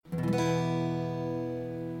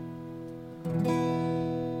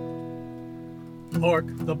Orc,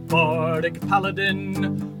 the bardic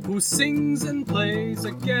paladin, who sings and plays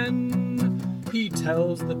again. He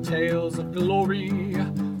tells the tales of glory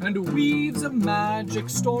and weaves a magic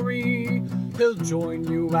story. He'll join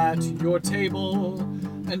you at your table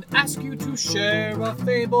and ask you to share a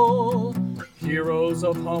fable. Heroes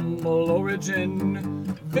of humble origin,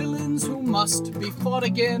 villains who must be fought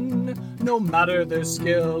again. No matter their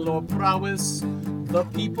skill or prowess, the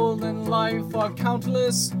people in life are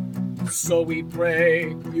countless. So we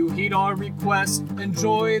pray you heed our request.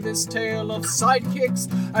 Enjoy this tale of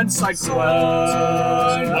sidekicks and side quests.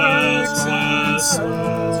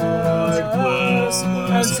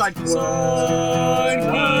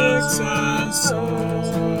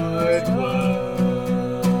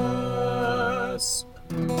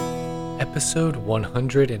 Episode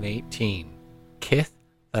 118, Kyth,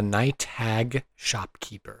 the Night Hag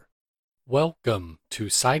Shopkeeper. Welcome to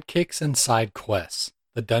Sidekicks and Side Quests,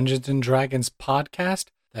 the Dungeons & Dragons podcast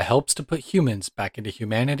that helps to put humans back into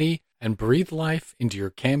humanity and breathe life into your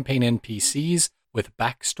campaign NPCs with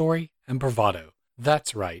backstory and bravado.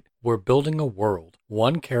 That's right, we're building a world,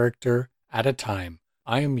 one character at a time.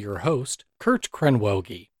 I am your host, Kurt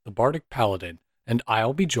Krenwelge, the Bardic Paladin, and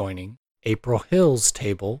I'll be joining April Hill's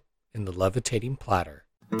table in the Levitating Platter.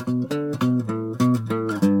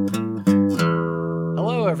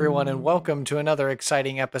 Hello, everyone, and welcome to another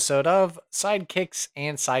exciting episode of Sidekicks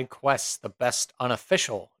and Side Quests, the best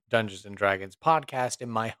unofficial Dungeons & Dragons podcast, in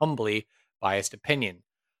my humbly biased opinion.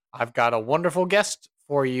 I've got a wonderful guest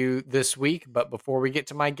for you this week, but before we get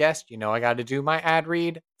to my guest, I got to do my ad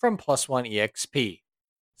read from Plus One EXP.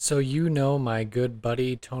 So my good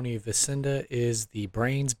buddy Tony Vicinda is the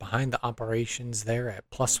brains behind the operations there at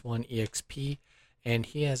Plus One EXP, and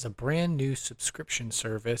he has a brand new subscription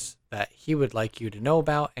service that he would like you to know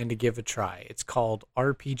about and to give a try. It's called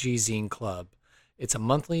RPG Zine Club. It's a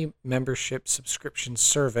monthly membership subscription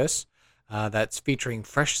service that's featuring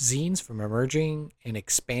fresh zines from emerging and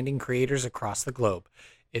expanding creators across the globe.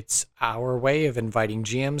 It's our way of inviting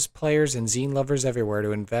GMs, players, and zine lovers everywhere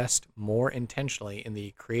to invest more intentionally in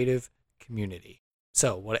the creative community.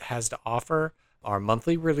 So what it has to offer are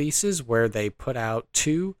monthly releases where they put out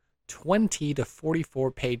two 20 to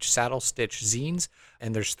 44 page saddle stitch zines,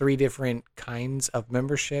 and there's 3 different kinds of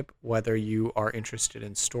membership, whether you are interested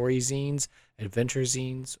in story zines, adventure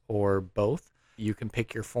zines, or both. You can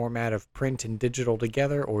pick your format of print and digital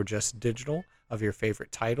together or just digital of your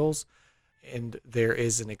favorite titles. And there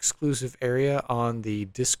is an exclusive area on the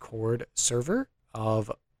Discord server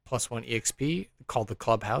of Plus One EXP called the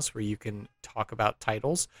Clubhouse, where you can talk about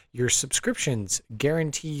titles. Your subscriptions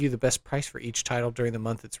guarantee you the best price for each title during the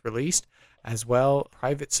month it's released, as well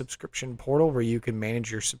private subscription portal where you can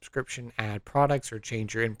manage your subscription, add products, or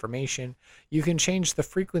change your information. You can change the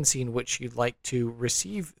frequency in which you'd like to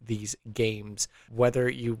receive these games, whether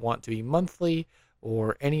you want to be monthly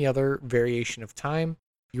or any other variation of time.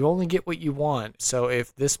 You only get what you want, so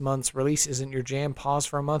if this month's release isn't your jam, pause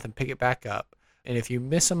for a month and pick it back up. And if you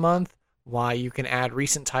miss a month, you can add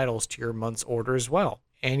recent titles to your month's order as well.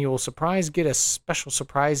 Annual surprise, get a special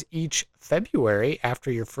surprise each February after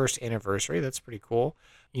your first anniversary. That's pretty cool.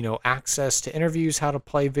 Access to interviews, how to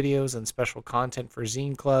play videos, and special content for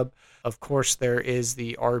Zine Club. Of course, there is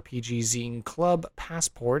the RPG Zine Club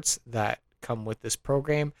passports that come with this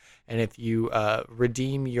program. And if you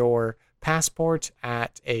redeem your passport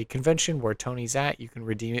at a convention where Tony's at, you can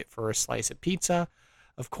redeem it for a slice of pizza.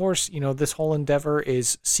 Of course, this whole endeavor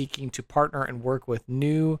is seeking to partner and work with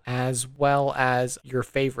new as well as your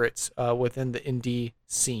favorites within the indie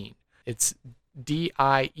scene. It's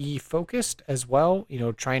DIE focused as well,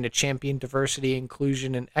 trying to champion diversity,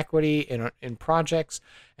 inclusion, and equity in projects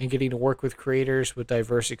and getting to work with creators with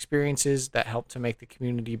diverse experiences that help to make the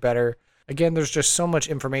community better. Again, there's just so much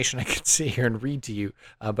information I could sit here and read to you.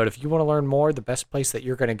 But if you want to learn more, the best place that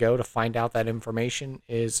you're going to go to find out that information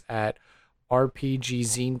is at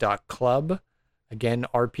rpgzine.club. Again,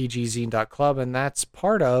 rpgzine.club. And that's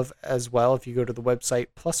part of, as well, if you go to the website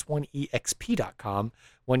plus1exp.com,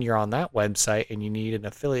 when you're on that website and you need an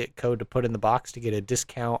affiliate code to put in the box to get a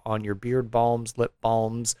discount on your beard balms, lip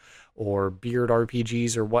balms, or beard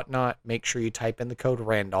RPGs or whatnot, make sure you type in the code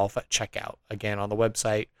Randolph at checkout. Again, on the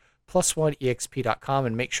website plus1exp.com,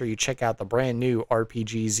 and make sure you check out the brand new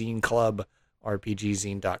RPG Zine Club,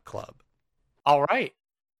 rpgzine.club. All right.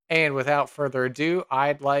 And without further ado,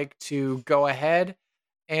 I'd like to go ahead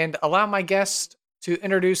and allow my guests to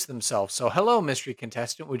introduce themselves. So hello, mystery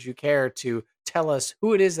contestant. Would you care to tell us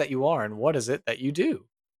who it is that you are and what is it that you do?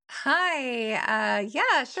 Hi.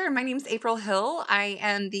 Yeah, sure. My name's April Hill. I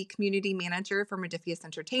am the community manager for Modifius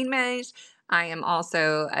Entertainment. I am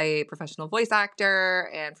also a professional voice actor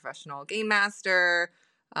and professional game master.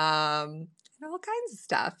 Um, and all kinds of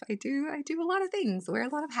stuff. I do a lot of things, wear a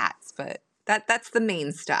lot of hats, but that's the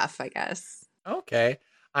main stuff, I guess. Okay.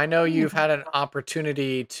 I know Yeah. you've had an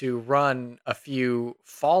opportunity to run a few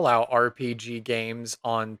Fallout RPG games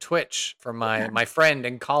on Twitch for my friend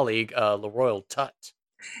and colleague, Leroyal Tut.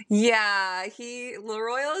 Yeah,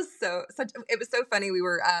 Leroy is so such it was so funny. We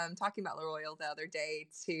were talking about Leroy the other day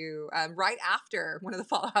to right after one of the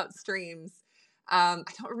Fallout streams. I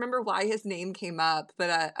don't remember why his name came up,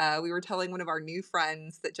 but we were telling one of our new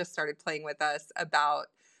friends that just started playing with us about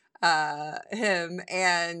him,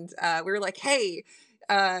 and we were like, "Hey,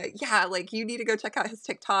 yeah, like you need to go check out his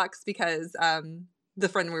TikToks because the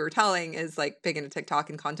friend we were telling is like big into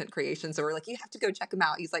TikTok and content creation. So we're like, you have to go check him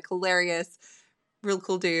out. He's like hilarious, real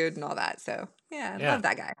cool dude and all that. So yeah, I Yeah. love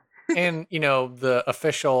that guy. And, the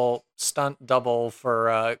official stunt double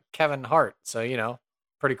for Kevin Hart. So,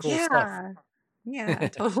 pretty cool stuff. Yeah. Yeah,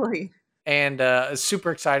 totally. And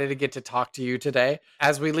super excited to get to talk to you today.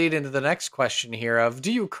 As we lead into the next question here of,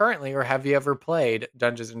 do you currently or have you ever played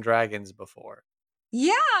Dungeons and Dragons before?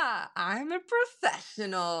 Yeah, I'm a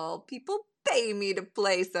professional. People pay me to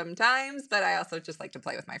play sometimes, but I also just like to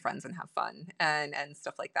play with my friends and have fun and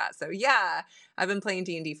stuff like that. So yeah, I've been playing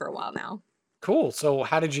D&D for a while now. Cool. So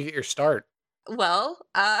how did you get your start? Well,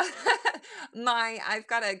 my I've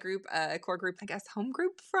got a core group, I guess, home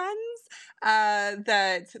group friends.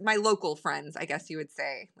 That my local friends, I guess you would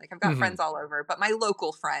say. Like I've got Hmm. friends all over, but my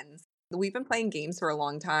local friends. We've been playing games for a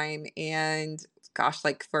long time, and gosh,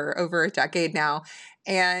 like for over a decade now.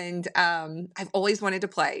 And I've always wanted to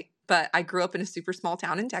play, but I grew up in a super small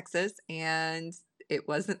town in Texas, and it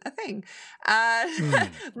wasn't a thing. Uh,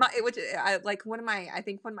 Mm. which I like I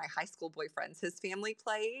think one of my high school boyfriends, his family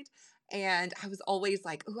played, and I was always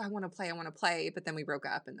like, "Oh, I want to play, I want to play." But then we broke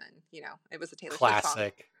up, and then it was a Taylor Swift song.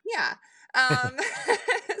 Classic. Yeah. Um,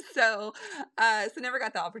 so never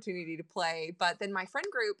got the opportunity to play. But then my friend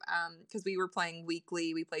group, because we were playing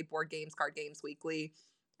weekly, we played board games, card games weekly,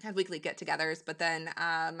 had weekly get-togethers. But then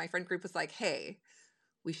my friend group was like, "Hey,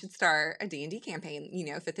 we should start a D&D campaign.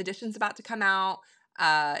 Fifth edition's about to come out.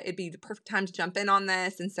 It'd be the perfect time to jump in on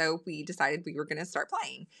this." And so we decided we were going to start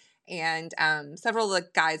playing. And several of the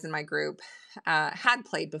guys in my group had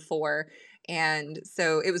played before. And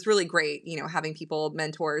so it was really great, having people,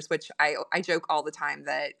 mentors, which I joke all the time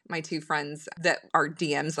that my two friends that are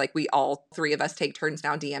DMs, like we all three of us take turns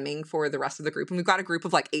now DMing for the rest of the group. And we've got a group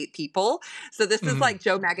of like 8 people. So this is Mhm. like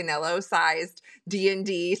Joe Manganiello sized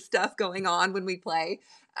D&D stuff going on when we play.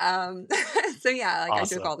 Um, so yeah, like I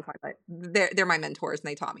joke Awesome. all the time, but they're my mentors and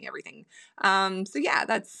they taught me everything. So yeah,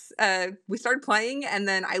 that's we started playing, and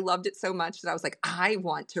then I loved it so much that I was like, I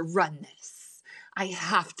want to run this. I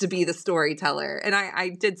have to be the storyteller. And I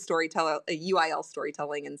did UIL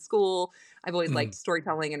storytelling in school. I've always liked Mhm.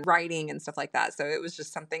 storytelling and writing and stuff like that. So it was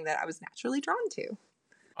just something that I was naturally drawn to.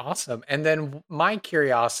 Awesome. And then my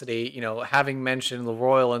curiosity, having mentioned the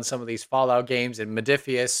Royal and some of these Fallout games and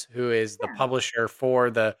Modifius, who is the Yeah. publisher for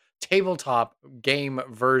the tabletop game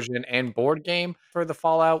version and board game for the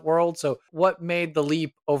Fallout world. So what made the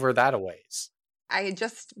leap over that a ways? I had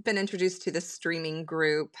just been introduced to this streaming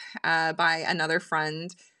group by another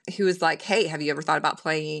friend who was like, "Hey, have you ever thought about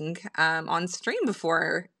playing on stream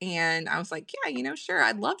before?" And I was like, "Yeah, sure,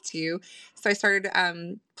 I'd love to." So I started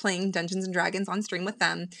playing Dungeons and Dragons on stream with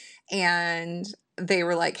them, and they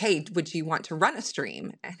were like, "Hey, would you want to run a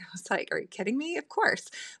stream?" And I was like, "Are you kidding me? Of course."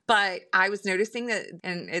 But I was noticing that,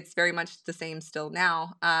 and it's very much the same still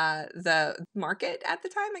now. The market at the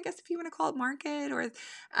time, I guess if you want to call it market, or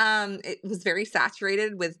it was very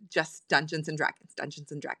saturated with just Dungeons and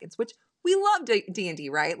Dragons, which we love D&D,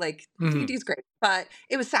 right? Like D&D Mhm. is great, but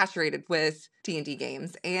it was saturated with D&D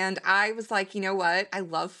games. And I was like, you know what? I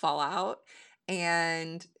love Fallout,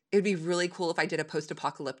 and it would be really cool if I did a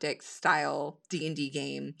post-apocalyptic style D&D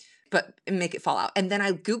game, but make it Fallout. And then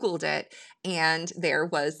I Googled it, and there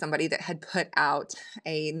was somebody that had put out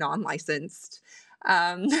a non-licensed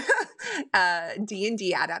um,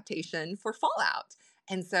 D&D adaptation for Fallout.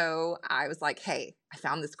 And so I was like, hey, I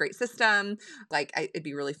found this great system. Like, it'd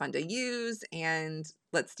be really fun to use, and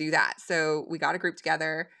let's do that. So we got a group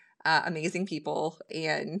together, amazing people,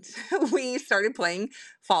 and we started playing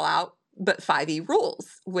Fallout, but 5e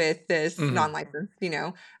rules with this Mhm. non-licensed,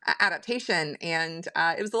 adaptation. And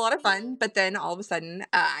it was a lot of fun. But then all of a sudden,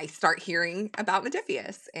 I start hearing about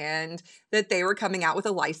Modifius and that they were coming out with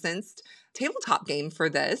a licensed tabletop game for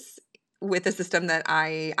this. with a system that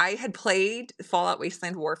I had played Fallout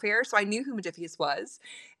Wasteland Warfare, so I knew who Modiphius was.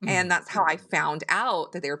 And Mhm. that's how I found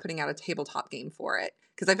out that they were putting out a tabletop game for it.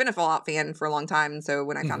 Because I've been a Fallout fan for a long time. And so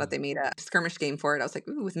when I found out Mhm. they made a skirmish game for it, I was like,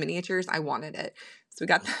 ooh, with miniatures, I wanted it. So we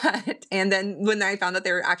got that. And then when I found out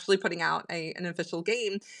they were actually putting out an official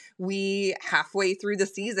game, we halfway through the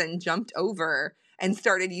season jumped over and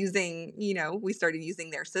started using, we started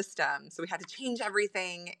using their system. So we had to change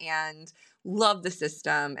everything and love the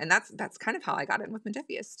system. And that's kind of how I got in with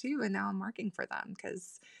Modiphius too. And now I'm working for them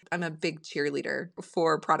because I'm a big cheerleader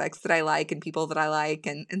for products that I like and people that I like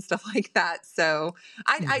and stuff like that. So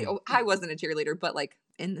Mhm. I wasn't a cheerleader, but like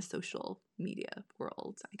in the social media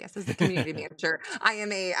world, I guess as the community manager, I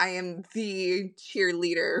am the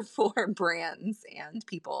cheerleader for brands and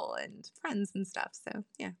people and friends and stuff. So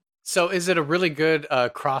yeah. So is it a really good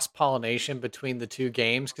cross pollination between the two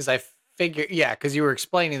games? Because I figure, yeah, because you were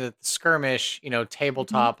explaining that the skirmish, hmm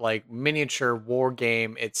tabletop like miniature war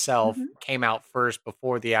game itself hmm came out first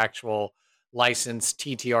before the actual licensed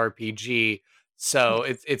TTRPG. So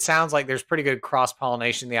Yes. it sounds like there's pretty good cross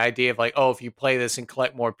pollination. The idea of like, oh, if you play this and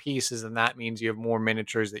collect more pieces, then that means you have more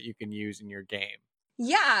miniatures that you can use in your game.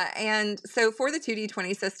 Yeah, and so for the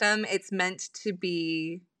 2D20 system, it's meant to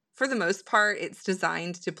be, for the most part, it's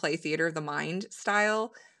designed to play theater of the mind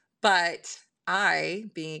style. But I,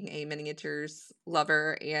 being a miniatures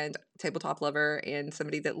lover and tabletop lover and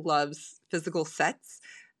somebody that loves physical sets,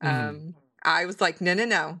 Hmm. um, I was like, no, no,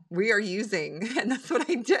 no, we are using, and that's what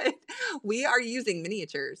I did. We are using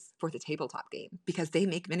miniatures for the tabletop game because they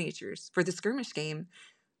make miniatures for the skirmish game,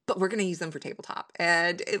 but we're going to use them for tabletop.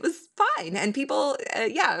 And it was fine. And people,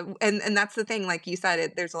 yeah. And that's the thing. Like you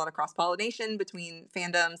said, there's a lot of cross pollination between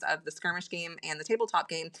fandoms of the skirmish game and the tabletop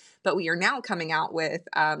game. But we are now coming out with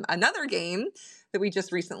another game that we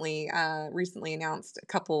just recently announced a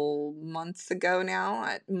couple months ago now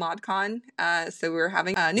at ModCon. So we're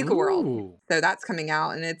having Nuka World. Ooh. So that's coming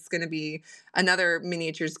out, and it's going to be another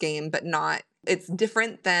miniatures game, but not. It's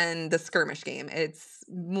different than the skirmish game. It's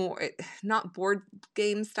more not board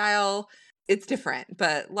game style. It's different,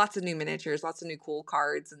 but lots of new miniatures, lots of new cool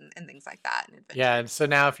cards and things like that, and Yeah, and adventures. so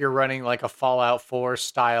now if you're running like a Fallout 4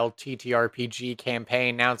 style TTRPG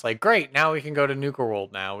campaign, now it's like, great, now we can go to Nuka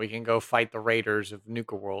World now. We can go fight the raiders of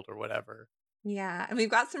Nuka World or whatever. Yeah, and we've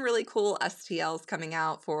got some really cool STLs coming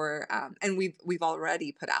out for, and we've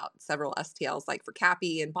already put out several STLs like for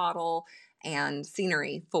Cappy and Bottle and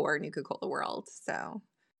scenery for Nuka Cola World. So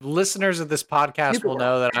Listeners of this podcast Nuka will World.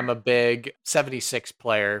 know that I'm a big 76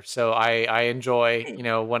 player, so I enjoy,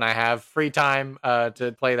 when I have free time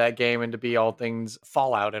to play that game and to be all things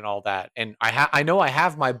Fallout and all that. And I know I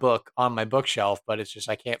have my book on my bookshelf, but it's just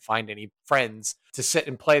I can't find any friends to sit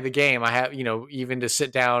and play the game. I have, even to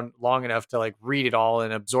sit down long enough to like read it all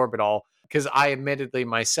and absorb it all, because I admittedly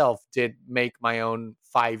myself did make my own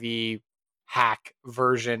 5e hack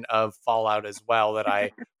version of Fallout as well that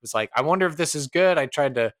I was like, I wonder if this is good. I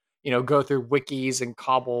tried to, go through wikis and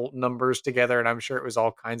cobble numbers together, and I'm sure it was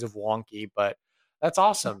all kinds of wonky, but that's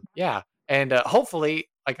awesome. Yeah. And hopefully,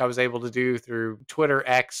 like I was able to do through Twitter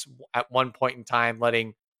X at one point in time,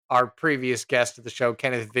 letting our previous guest of the show,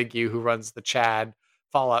 Kenneth Vigu, who runs the Chad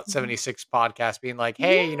Fallout Mhm. 76 podcast, being like,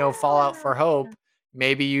 hey, Fallout Yeah. for Hope,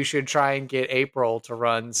 maybe you should try and get April to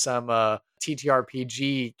run some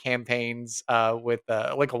TTRPG campaigns with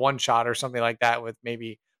like a one shot or something like that with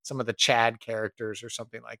maybe some of the Chad characters or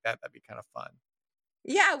something like that. That'd be kind of fun.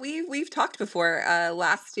 Yeah, we've talked before.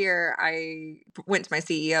 Last year, I went to my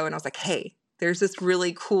CEO and I was like, "Hey, there's this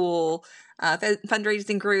really cool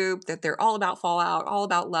fundraising group that they're all about Fallout, all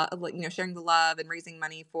about love, sharing the love and raising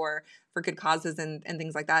money for good causes and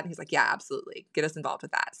things like that." And he's like, "Yeah, absolutely, get us involved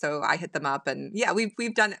with that." So I hit them up, and yeah,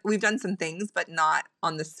 we've done some things, but not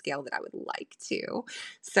on the scale that I would like to.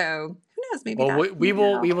 So who knows? Maybe Well, that we maybe will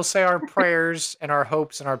that'll we will say our prayers and our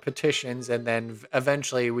hopes and our petitions, and then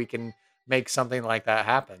eventually we can make something like that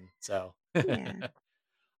happen. So yeah.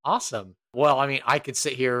 awesome. Well, I mean, I could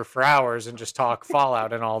sit here for hours and just talk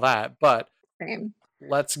Fallout and all that, but Same.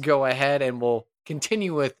 let's go ahead and we'll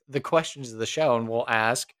continue with the questions of the show, and we'll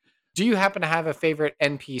ask, do you happen to have a favorite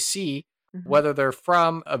NPC, Mhm. whether they're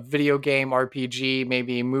from a video game, RPG,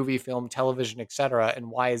 maybe movie, film, television, etc., and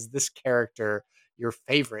why is this character your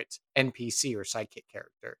favorite NPC or sidekick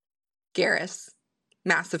character? Garrus,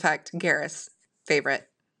 Mass Effect. Garrus, favorite.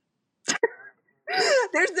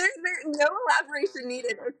 There's no elaboration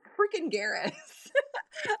needed. It's freaking Garrus.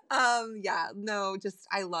 Yeah, no, just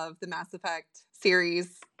I love the Mass Effect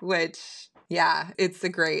series, which yeah, it's a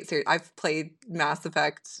great series. I've played Mass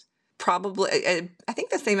Effect probably I think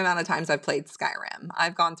the same amount of times I've played Skyrim.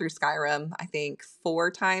 I've gone through Skyrim I think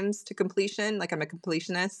 4 times to completion. Like I'm a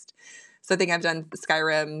completionist. So I think I've done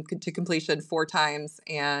Skyrim to completion 4 times,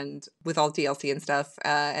 and with all DLC and stuff,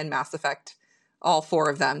 and Mass Effect, all 4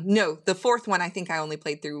 of them. No, the 4th one I think I only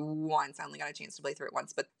played through once. I only got a chance to play through it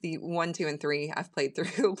once, but the 1, 2, and 3 I've played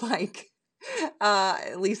through like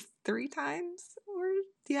at least 3 times, or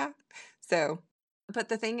yeah. So, but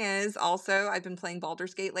the thing is, also I've been playing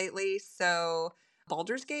Baldur's Gate lately, so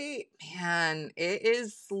Baldur's Gate, man, it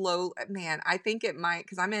is slow. Man, I think it might,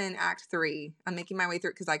 because I'm in Act 3. I'm making my way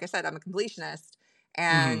through, because like I said, I'm a completionist.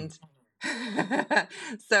 And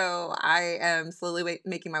so I am slowly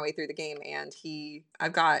making my way through the game. And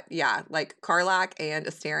I've got, like Karlach and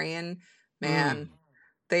Astarion, man,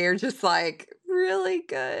 they are just like really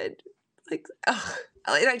good. Like, ugh.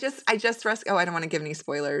 And I just oh, I don't want to give any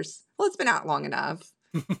spoilers. Well, it's been out long enough.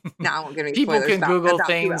 No, I won't give any People spoilers can Google about who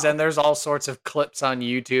things, else. and there's all sorts of clips on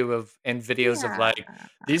YouTube and videos of like, Yeah.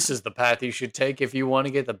 this is the path you should take if you want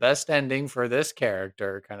to get the best ending for this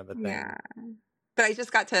character, kind of a thing. Yeah. But I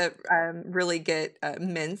just got to really get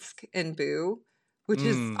Minsk and Boo, which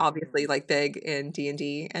is obviously like big in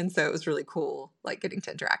D&D, and so it was really cool, like getting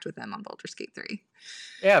to interact with them on Baldur's Gate 3.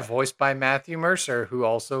 Yeah, voiced by Matthew Mercer, who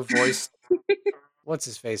also voiced what's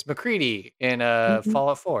his face, McCready in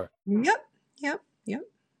Fallout 4. Yep.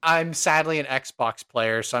 I'm sadly an Xbox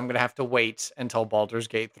player, so I'm gonna have to wait until Baldur's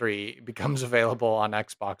Gate 3 becomes available on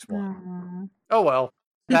Xbox One. Oh well.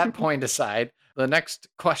 That point aside, the next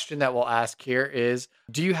question that we'll ask here is,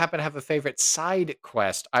 do you happen to have a favorite side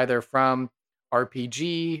quest, either from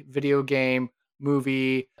RPG, video game,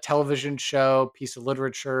 movie, television show, piece of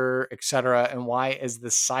literature, etc., and why is the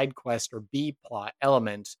side quest or B plot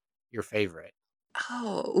element your favorite?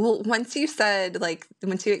 Oh, well, once you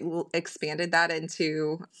expanded that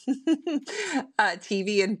into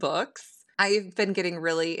TV and books, I've been getting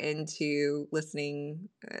really into listening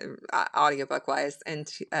audiobook wise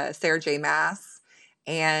and Sarah J. Maas.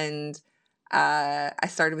 And I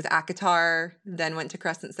started with ACOTAR, then went to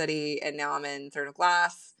Crescent City, and now I'm in Throne of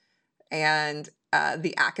Glass. And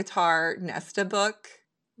the ACOTAR Nesta book,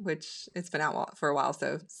 which it's been out for a while,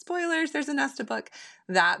 so spoilers, there's a Nesta book.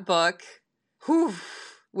 That book,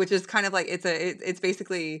 which is kind of like it's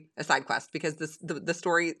basically a side quest, because the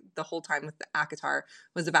story the whole time with the ACOTAR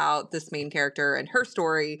was about this main character and her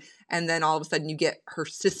story, and then all of a sudden you get her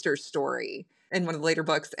sister's story in one of the later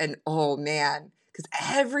books, and oh man, because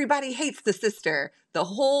everybody hates the sister the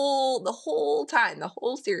whole time, the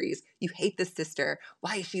whole series. You hate the sister.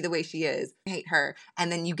 Why is she the way she is? I hate her.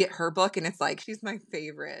 And then you get her book, and it's like, she's my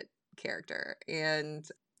favorite character. And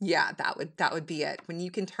yeah, that would be it. When you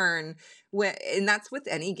can turn, and that's with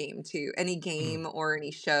any game too, any game or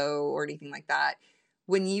any show or anything like that.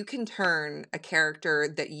 When you can turn a character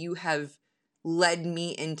that you have led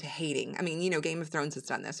me into hating. I mean, Game of Thrones has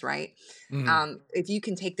done this, right? If you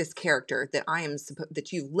can take this character that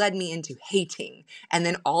that you've led me into hating, and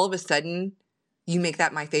then all of a sudden you make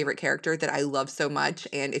that my favorite character that I love so much,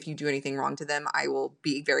 and if you do anything wrong to them, I will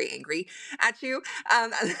be very angry at you.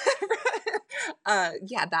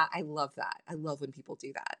 That I love that. I love when people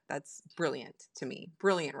do that. That's brilliant to me.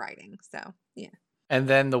 Brilliant writing. So, yeah. And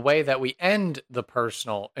then the way that we end the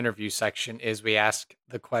personal interview section is we ask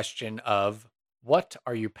the question of, what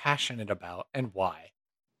are you passionate about and why?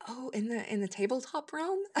 Oh, in the tabletop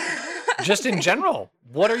realm? Just in general,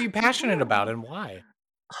 what are you passionate about and why?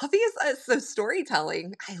 So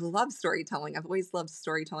storytelling. I love storytelling. I've always loved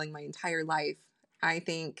storytelling my entire life. I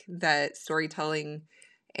think that storytelling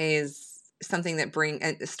is something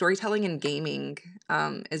that storytelling and gaming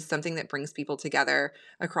is something that brings people together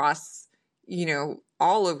across,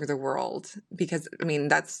 all over the world. Because I mean,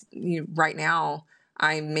 that's right now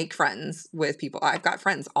I make friends with people. I've got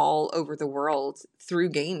friends all over the world through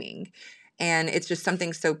gaming, and it's just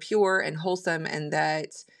something so pure and wholesome, and that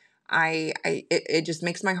it just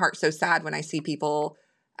makes my heart so sad when I see people.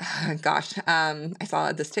 Gosh, I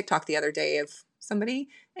saw this TikTok the other day of somebody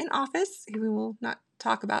in office who we will not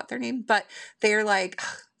talk about their name, but they're like,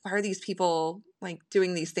 why are these people like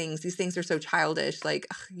doing these things? These things are so childish. Like,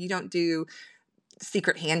 you don't do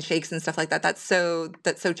secret handshakes and stuff like that. That's so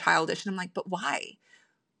childish. And I'm like, but why?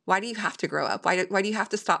 Why do you have to grow up? Why do you have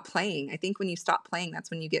to stop playing? I think when you stop playing, that's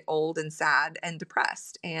when you get old and sad and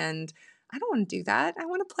depressed. And I don't want to do that. I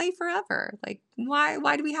want to play forever. Like,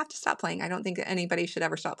 why do we have to stop playing? I don't think that anybody should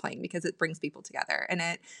ever stop playing, because it brings people together, and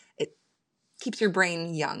it keeps your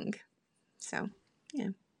brain young. So, yeah.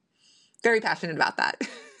 Very passionate about that.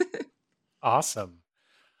 Awesome.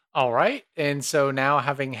 All right. And so now,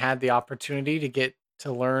 having had the opportunity to get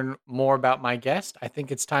to learn more about my guest, I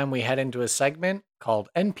think it's time we head into a segment called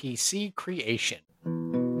NPC Creation.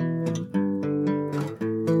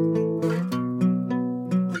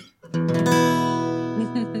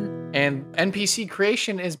 And NPC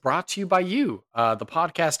creation is brought to you by you, the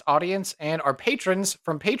podcast audience, and our patrons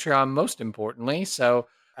from Patreon, most importantly. So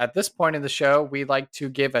at this point in the show, we like to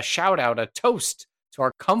give a shout out, a toast to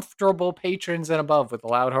our comfortable patrons and above with a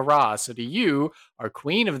loud hurrah. So to you, our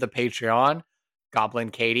queen of the Patreon, Goblin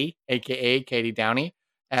Katie, aka Katie Downey,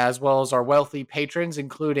 as well as our wealthy patrons,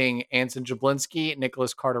 including Anson Jablinski,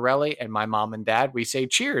 Nicholas Cardarelli, and my mom and dad, we say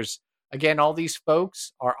cheers. Again, all these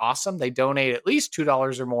folks are awesome. They donate at least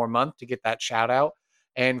 $2 or more a month to get that shout out.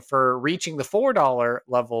 And for reaching the $4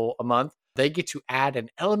 level a month, they get to add an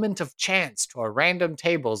element of chance to our random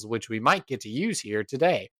tables, which we might get to use here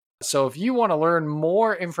today. So if you want to learn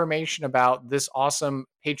more information about this awesome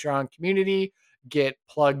Patreon community, get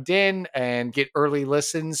plugged in and get early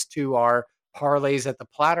listens to our Parlays at the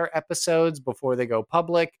Platter episodes before they go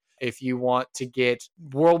public. If you want to get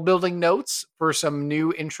world building notes for some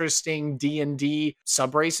new interesting D&D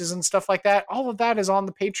sub races and stuff like that, all of that is on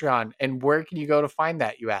the Patreon. And where can you go to find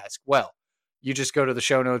that, you ask? Well, you just go to the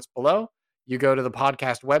show notes below, you go to the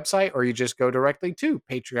podcast website, or you just go directly to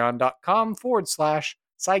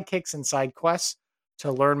patreon.com/sidekicks and side quests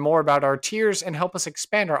to learn more about our tiers and help us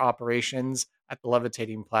expand our operations at the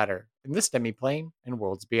Levitating Platter in this demiplane and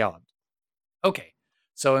worlds beyond. Okay,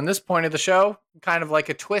 so in this point of the show, kind of like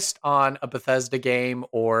a twist on a Bethesda game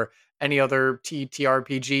or any other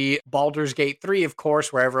TTRPG, Baldur's Gate 3, of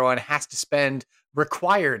course, where everyone has to spend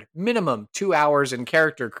required minimum 2 hours in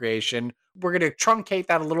character creation. We're going to truncate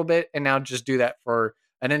that a little bit and now just do that for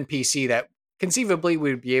an NPC that conceivably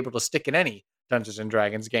we'd be able to stick in any Dungeons and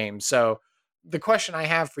Dragons game. So the question I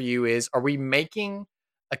have for you is, are we making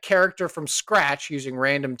a character from scratch using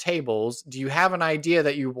random tables? Do you have an idea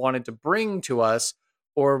that you wanted to bring to us,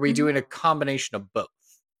 or are we doing a combination of both?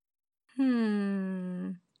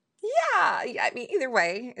 Yeah, I mean, either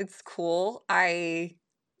way, it's cool. So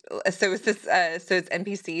is this so it's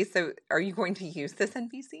NPC. So are you going to use this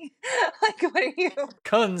NPC? Like, what are you?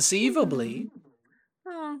 Conceivably.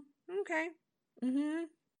 Oh, okay. Mm-hmm.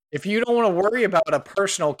 If you don't want to worry about a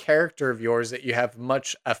personal character of yours that you have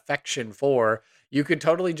much affection for, you could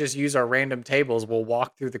totally just use our random tables. We'll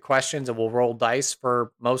walk through the questions and we'll roll dice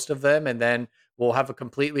for most of them, and then we'll have a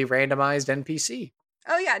completely randomized NPC.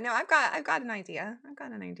 Oh yeah, no, I've got an idea. I've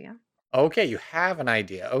got an idea. Okay, you have an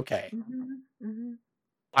idea. Okay. Mm-hmm.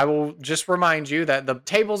 I will just remind you that the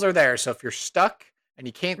tables are there. So if you're stuck and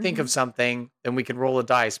you can't think of something, then we can roll a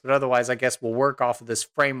dice. But otherwise, I guess we'll work off of this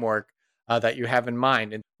framework that you have in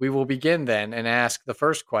mind. And we will begin then and ask the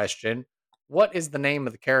first question. What is the name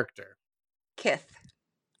of the character? Kyth.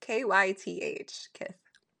 Kyth. Kyth.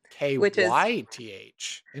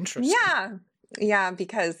 Kyth. Interesting. Yeah,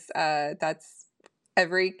 because that's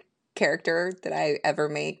every character that I ever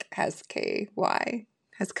make has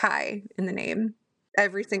has Kai in the name.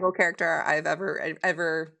 Every single character I've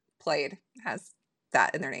ever played has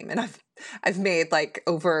that in their name, and I've made like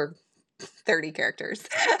over 30 characters.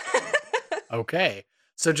 Okay,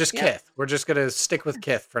 so just Kyth. We're just gonna stick with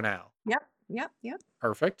Kyth for now. Yep.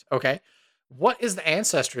 Perfect. Okay, what is the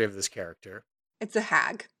ancestry of this character? It's a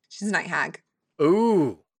hag. She's a night hag.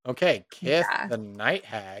 Ooh, okay, Kyth Yeah. the Night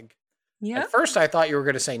Hag. Yeah. At first, I thought you were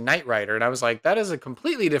going to say Knight Rider, and I was like, that is a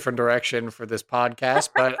completely different direction for this podcast,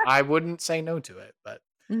 but I wouldn't say no to it. But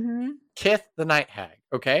Kyth the Night Hag,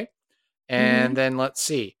 okay? And then let's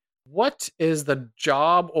see. What is the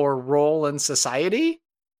job or role in society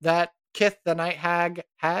that Kyth the Night Hag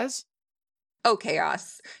has? Oh,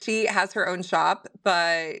 chaos. She has her own shop,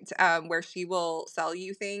 but where she will sell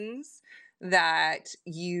you things that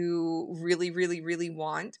you really, really, really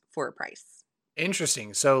want for a price.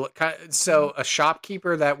 Interesting. So a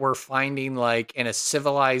shopkeeper that we're finding like in a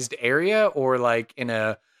civilized area or like in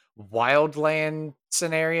a wildland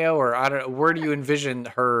scenario, or I don't know, where do you envision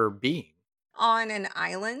her being? On an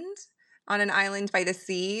island by the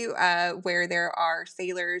sea, where there are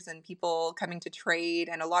sailors and people coming to trade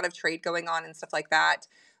and a lot of trade going on and stuff like that,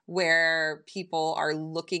 where people are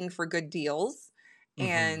looking for good deals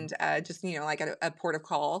and just, like a port of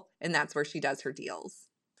call, and that's where she does her deals.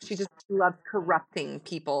 She just loves corrupting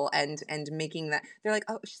people and making that they're like,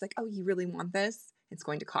 oh, she's like, oh, you really want this? It's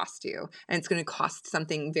going to cost you. And it's going to cost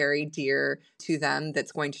something very dear to them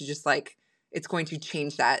that's going to just like, it's going to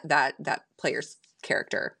change that player's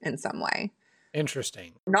character in some way.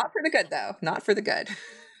 Interesting. Not for the good, though. Not for the good.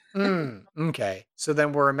 Okay. So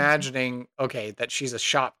then we're imagining, okay, that she's a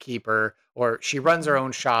shopkeeper or she runs her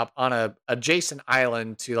own shop on a adjacent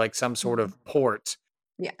island to like some sort of port.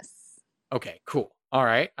 Yes. Okay, cool. All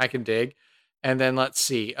right, I can dig. And then let's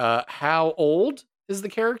see. How old is the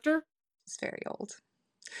character? It's very old.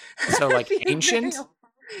 So like ancient?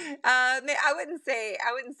 I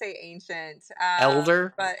wouldn't say ancient.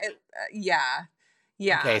 Elder? But yeah,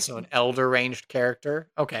 Okay, yeah. so an elder ranged character.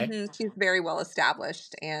 Okay. She's very well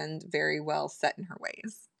established and very well set in her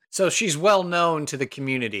ways. So she's well known to the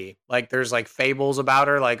community. Like there's like fables about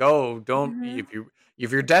her, like, oh, don't Hmm.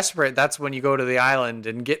 if you're desperate, that's when you go to the island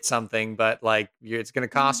and get something, but like it's going to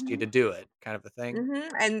cost you Hmm. to do it, kind of a thing.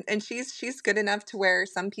 And she's good enough to where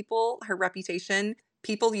some people, her reputation,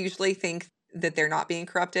 people usually think that they're not being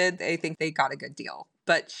corrupted. They think they got a good deal,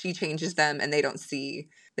 but she changes them, and they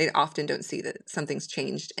often don't see that something's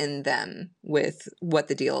changed in them with what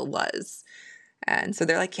the deal was. And so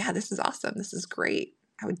they're like, yeah, this is awesome. This is great.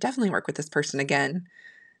 I would definitely work with this person again.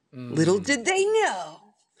 Little Mm. did they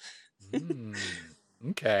know. Mm.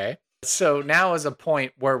 Okay. So now is a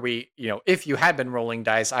point where if you had been rolling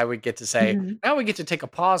dice, I would get to say, Mhm, now we get to take a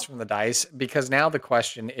pause from the dice because now the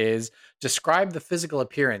question is describe the physical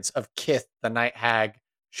appearance of Kyth, the night hag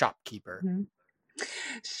shopkeeper. mhm.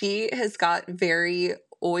 She has got very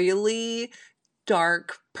oily,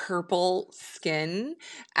 dark purple skin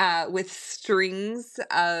with strings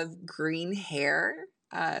of green hair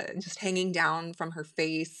just hanging down from her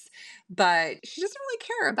face. But she doesn't really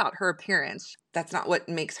care about her appearance. That's not what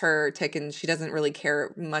makes her tick, and she doesn't really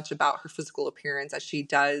care much about her physical appearance as she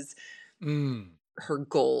does Mm. her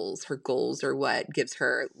goals. Her goals are what gives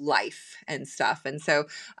her life and stuff. And so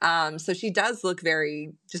so she does look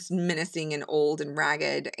very just menacing and old and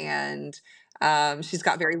ragged, and she's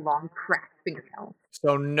got very long cracked fingernails.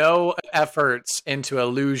 So no efforts into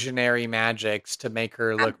illusionary magics to make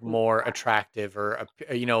her look Absolutely more not. attractive or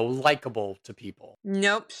likable to people.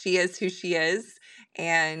 Nope, she is who she is,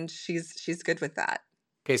 and she's good with that.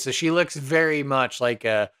 Okay, so she looks very much like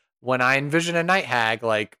when I envision a night hag,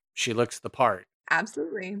 like she looks the part.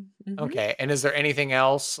 Absolutely. Hmm. Okay, and is there anything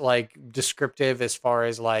else like descriptive as far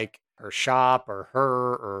as like her shop or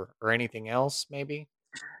her or anything else maybe?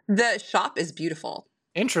 The shop is beautiful.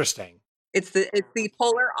 Interesting. It's the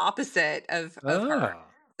polar opposite of her. Ah.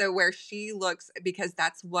 So where she looks, because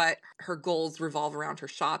that's what her goals revolve around, her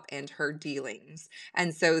shop and her dealings.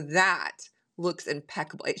 And so that looks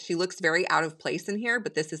impeccable. She looks very out of place in here,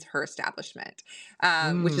 but this is her establishment,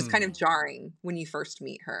 which is kind of Mm. jarring when you first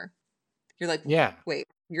meet her. You're like, Yeah. wait,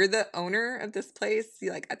 you're the owner of this place?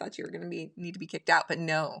 You're like, I thought you were going to need to be kicked out, but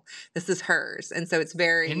no, this is hers. And so it's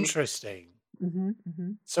very. Interesting. Mhm,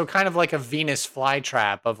 mhm, So kind of like a Venus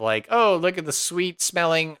flytrap of like, oh, look at the sweet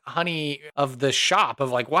smelling honey of the shop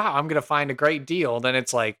of like, wow, I'm gonna find a great deal. Then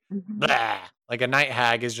it's like, mhm, blah, like a night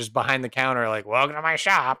hag is just behind the counter, like, welcome to my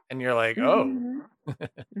shop, and you're like, oh, mhm,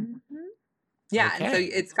 mhm. Yeah, and so okay,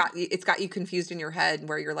 it's got you confused in your head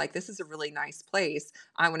where you're like, this is a really nice place.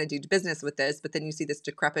 I want to do business with this, but then you see this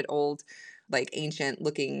decrepit old, like ancient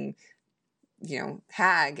looking,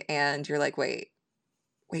 hag, and you're like, wait,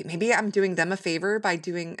 maybe I'm doing them a favor by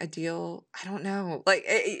doing a deal. I don't know. Like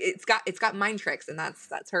it's got mind tricks, and that's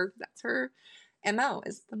her MO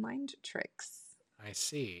is the mind tricks. I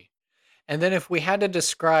see. And then if we had to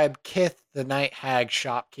describe Kith, the night hag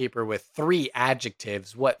shopkeeper, with three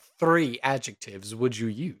adjectives, what three adjectives would you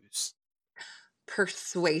use?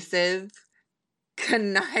 Persuasive,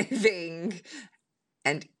 conniving,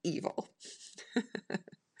 and evil.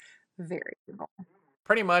 Very evil.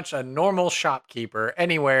 Pretty much a normal shopkeeper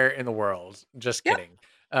anywhere in the world. Just Yep. kidding.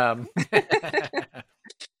 Um,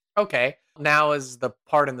 okay. Now is the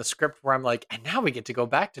part in the script where I'm like, and now we get to go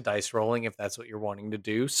back to dice rolling if that's what you're wanting to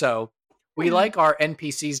do. So we Yeah. like our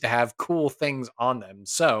NPCs to have cool things on them.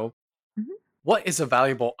 So, Mhm. what is a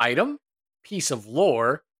valuable item, piece of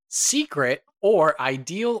lore, secret, or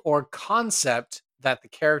ideal or concept that the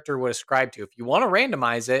character would ascribe to? If you want to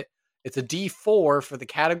randomize it, it's a D4 for the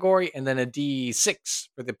category and then a D6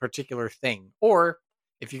 for the particular thing. Or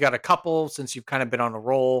if you got a couple, since you've kind of been on a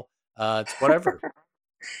roll, it's whatever.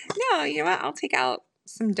 No, you know what? I'll take out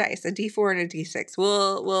some dice, a D4 and a D6.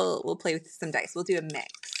 We'll play with some dice. We'll do a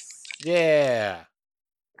mix. Yeah.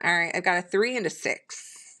 All right, I've got a 3 and a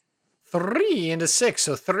 6. 3 and a 6.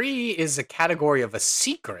 So 3 is a category of a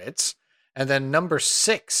secret. And then number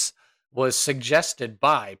 6 was suggested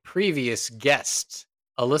by previous guest,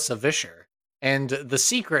 Alyssa Vischer. And the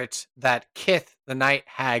secret that Kith, the night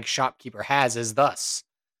hag shopkeeper, has is thus: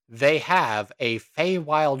 they have a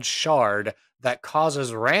Feywild shard that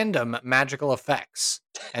causes random magical effects.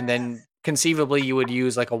 And then conceivably, you would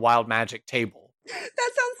use like a wild magic table. That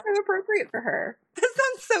sounds so appropriate for her. That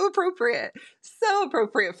sounds so appropriate. So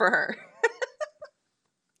appropriate for her.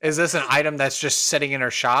 Is this an item that's just sitting in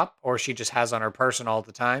her shop or she just has on her person all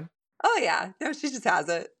the time? Oh yeah. No, she just has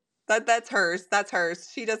it. That's hers. That's hers.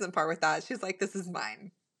 She doesn't part with that. She's like, this is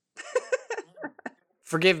mine.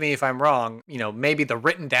 forgive me if I'm wrong, maybe the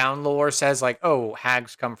written down lore says like, oh,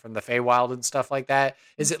 hags come from the Feywild and stuff like that.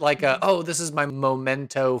 Is it like Mhm. oh, this is my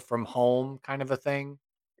memento from home kind of a thing?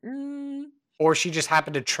 Mm, Or she just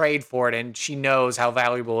happened to trade for it and she knows how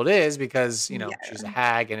valuable it is because, she's a yeah.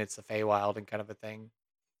 hag and it's the Feywild and kind of a thing.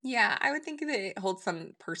 Yeah, I would think that it holds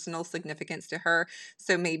some personal significance to her.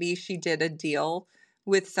 So maybe she did a deal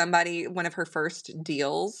with somebody, one of her first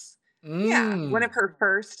deals. Yeah, one of Mm. her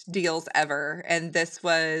first deals ever. And this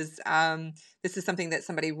is something that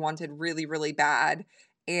somebody wanted really, really bad.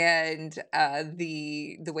 And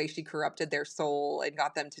the way she corrupted their soul and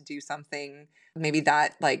got them to do something, maybe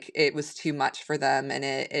that like it was too much for them, and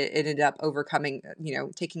it ended up overcoming,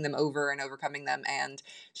 taking them over and overcoming them, and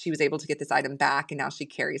she was able to get this item back, and now she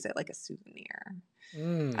carries it like a souvenir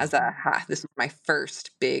Mm. as this was my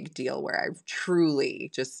first big deal where I truly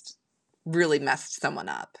just really messed someone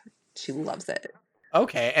up. She loves it.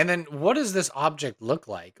 Okay, and then what does this object look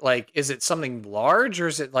like? Like, is it something large, or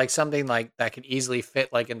is it like something like that could easily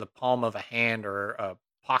fit like in the palm of a hand or a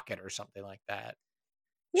pocket or something like that?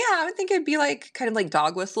 Yeah, I would think it'd be like kind of like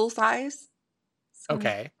dog whistle size. So,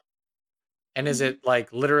 Okay. And is mhm. it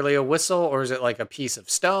like literally a whistle, or is it like a piece of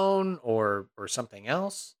stone or something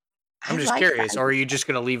else? I'm I just like curious, that. or are you just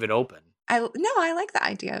gonna leave it open? I like the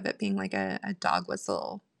idea of it being like a dog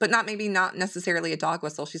whistle, but not necessarily a dog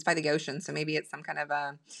whistle. She's by the ocean, so maybe it's some kind of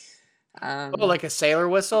a Oh, um like a sailor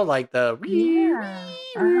whistle, like the wee yeah.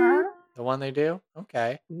 wee wee, Uh-huh. the one they do.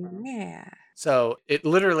 Okay. Yeah. So it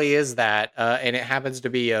literally is that, and it happens to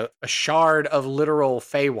be a shard of literal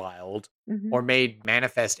Feywild, or Mhm. made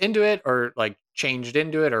manifest into it, or like changed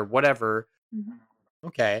into it, or whatever. Mhm.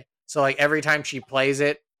 Okay, so like every time she plays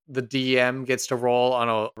it, the DM gets to roll on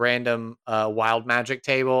a random wild magic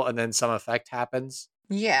table, and then some effect happens.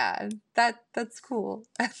 Yeah, that's cool.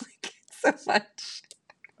 I like it so much.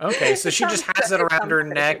 Okay, so she just has it It around sounds her so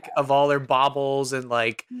neck of all her baubles and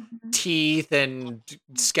like Mhm. teeth and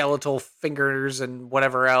skeletal fingers and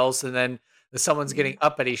whatever else. And then if someone's Yeah. getting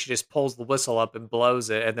uppity, she just pulls the whistle up and blows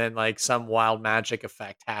it. And then like some wild magic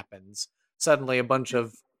effect happens. Suddenly a bunch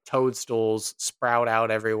of toadstools sprout out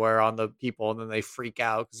everywhere on the people. And then they freak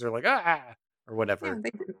out because they're like, ah, or Yeah, whatever.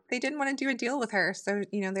 they didn't wanna do a deal with her, so,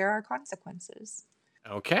 there are consequences.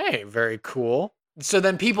 Okay, very cool. So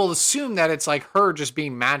then people assume that it's like her just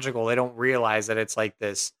being magical. They don't realize that it's like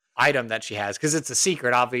this item that she has because it's a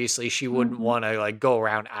secret. Obviously, she wouldn't Mhm. want to like go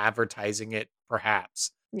around advertising it,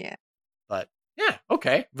 perhaps. Yeah. But yeah,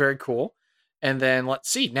 okay, very cool. And then let's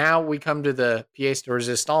see. Now we come to the pièce de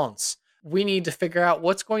résistance. We need to figure out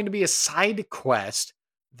what's going to be a side quest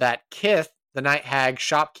that Kyth, the night hag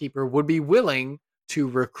shopkeeper, would be willing to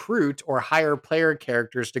recruit or hire player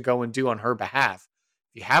characters to go and do on her behalf.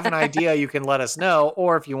 If you have an idea, you can let us know.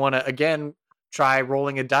 Or if you want to, again, try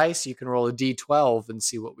rolling a dice, you can roll a d12 and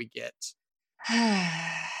see what we get.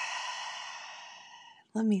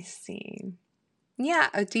 Let me see. Yeah,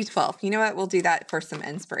 a D12. You know what? We'll do that for some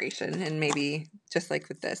inspiration, and maybe just like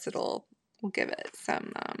with this, we'll give it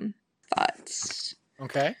some thought.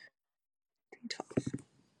 Okay. D12.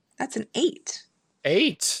 That's an 8.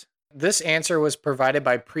 8. This answer was provided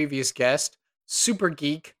by previous guest, Super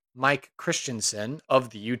Geek Mike Christensen of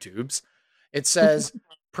the YouTubes. It says,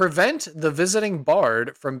 prevent the visiting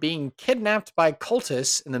bard from being kidnapped by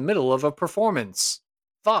cultists in the middle of a performance.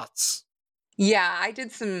 Thoughts? Yeah, I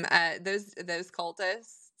did some those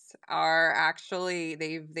cultists are actually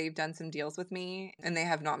they've done some deals with me, and they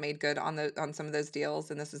have not made good on some of those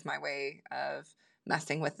deals, and this is my way of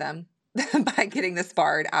messing with them by getting this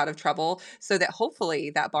bard out of trouble, so that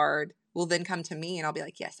hopefully that bard will then come to me and I'll be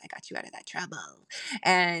like, "Yes, I got you out of that trouble."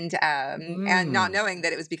 And not Mm. knowing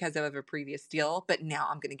that it was because of a previous deal, but now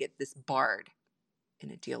I'm going to get this bard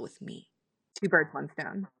in a deal with me. Two birds, one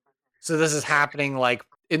stone. So this is happening like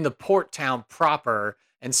in the port town proper.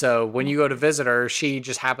 And so when Yeah. you go to visit her, she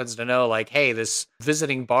just happens to know, like, hey, this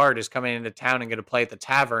visiting bard is coming into town and going to play at the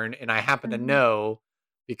tavern. And I happen to Mhm. know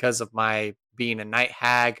because of my being a night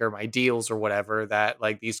hag or my deals or whatever that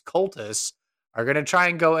like these cultists are going to try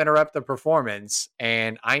and go interrupt the performance.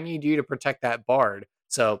 And I need you to protect that bard.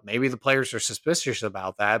 So maybe the players are suspicious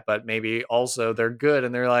about that, but maybe also they're good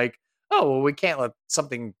and they're like, oh, well, we can't let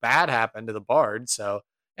something bad happen to the bard. So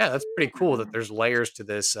yeah, that's pretty cool that there's layers to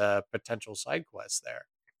this potential side quest there.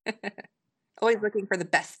 Always looking for the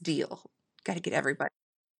best deal. Got to get everybody.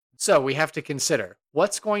 So we have to consider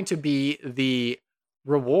what's going to be the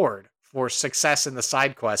reward for success in the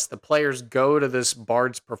side quest. The players go to this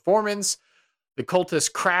bard's performance, the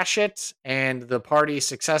cultists crash it, and the party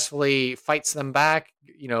successfully fights them back,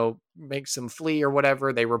 makes them flee or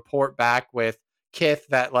whatever. They report back with Kyth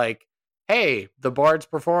that, like, hey, the bard's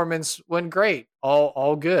performance went great,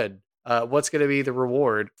 all good. What's going to be the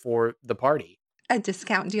reward for the party? A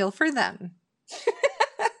discount deal for them.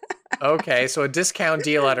 Okay, so a discount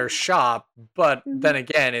deal at her shop, but then Mhm.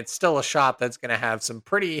 again, it's still a shop that's going to have some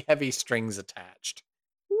pretty heavy strings attached.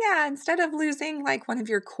 Yeah, instead of losing like one of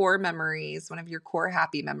your core memories, one of your core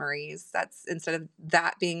happy memories, that's instead of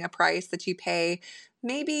that being a price that you pay,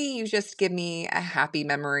 maybe you just give me a happy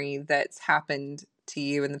memory that's happened to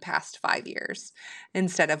you in the past 5 years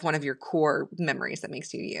instead of one of your core memories that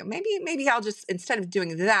makes you you. Maybe I'll just instead of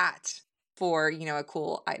doing that for, a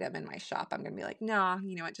cool item in my shop, I'm gonna be like, no,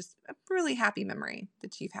 you know what, just a really happy memory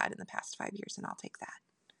that you've had in the past 5 years, and I'll take that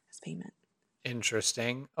as payment.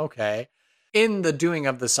 Interesting. Okay. In the doing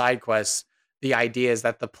of the side quests, the idea is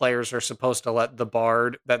that the players are supposed to let the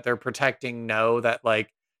bard that they're protecting know that,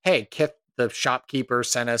 like, hey, Kyth, the shopkeeper,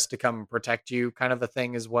 sent us to come protect you, kind of a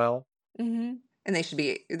thing as well. Mhm. And they should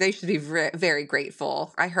be very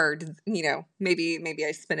grateful. I heard, maybe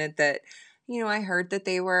I spin it that, I heard that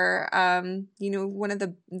they were,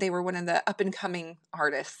 they were one of the up and coming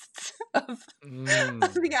artists of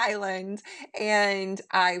Mm, the island, and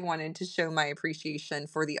I wanted to show my appreciation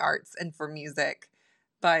for the arts and for music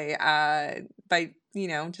by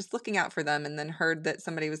just looking out for them, and then heard that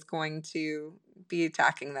somebody was going to be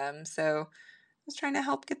attacking them. So I was trying to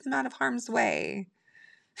help get them out of harm's way.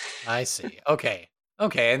 I see. Okay.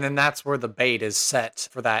 Okay. And then that's where the bait is set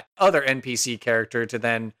for that other NPC character to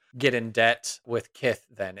then get in debt with Kyth,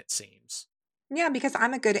 then it seems. Yeah, because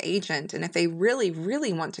I'm a good agent, and if they really,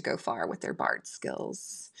 really want to go far with their bard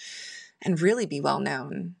skills and really be well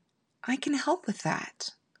known, I can help with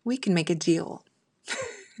that. We can make a deal.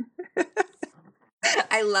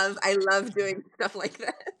 I love doing stuff like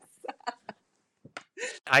this.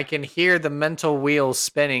 I can hear the mental wheels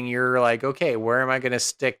spinning. You're like, okay, where am I going to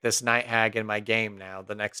stick this night hag in my game now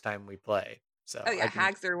the next time we play? Oh So I yeah, can.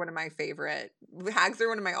 hags are one of my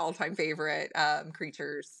all-time favorite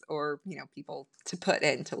creatures or, people to put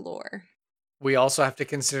into lore. We also have to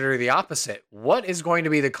consider the opposite. What is going to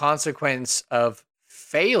be the consequence of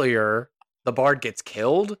failure? The bard gets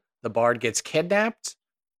killed, the bard gets kidnapped,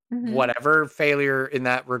 Mhm. whatever failure in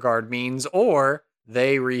that regard means, or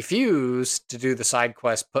they refuse to do the side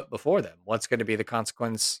quest put before them. What's going to be the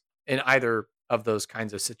consequence in either of those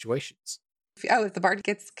kinds of situations? Oh, if the bard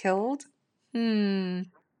gets killed? Hmm.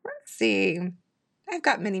 Let's see. I've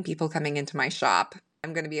got many people coming into my shop.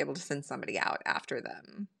 I'm going to be able to send somebody out after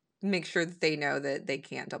them. Make sure that they know that they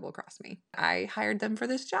can't double cross me. I hired them for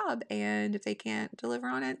this job, and if they can't deliver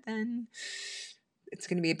on it, then it's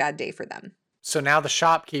going to be a bad day for them. So now the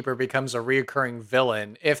shopkeeper becomes a reoccurring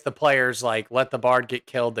villain. If the players like let the bard get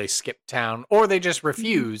killed, they skip town, or they just Mhm.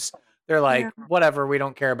 refuse. They're Yeah. like, whatever, we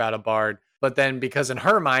don't care about a bard. But then because in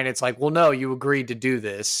her mind, it's like, well, no, you agreed to do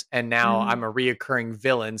this. And now Mhm. I'm a reoccurring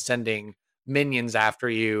villain sending minions after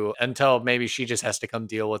you until maybe she just has to come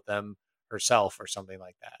deal with them herself or something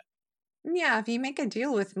like that. Yeah, if you make a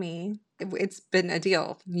deal with me, it's been a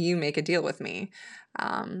deal. You make a deal with me.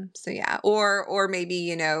 So yeah, or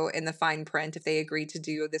maybe, in the fine print, if they agree to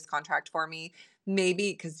do this contract for me,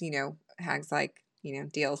 maybe because, hags like,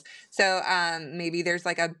 deals. So maybe there's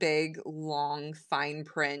like a big long fine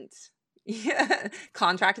print yeah,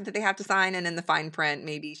 contract that they have to sign, and in the fine print,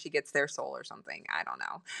 maybe she gets their soul or something. I don't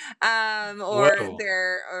know. Or Whoa.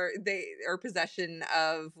 or possession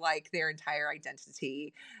of like their entire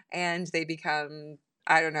identity, and they become,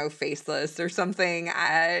 I don't know, faceless or something.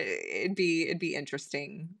 It'd be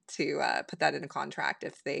interesting to put that in a contract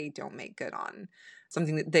if they don't make good on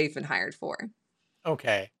something that they've been hired for.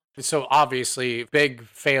 Okay. So obviously, big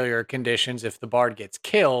failure conditions if the bard gets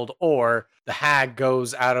killed or the hag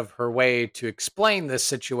goes out of her way to explain this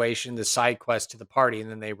situation, the side quest to the party,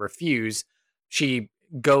 and then they refuse. She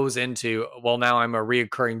goes into, well, now I'm a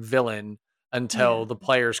reoccurring villain Yeah. until the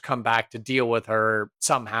players come back to deal with her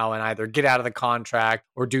somehow and either get out of the contract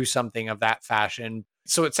or do something of that fashion.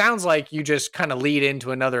 So it sounds like you just kind of lead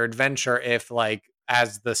into another adventure if, like,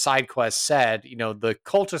 as the side quest said, the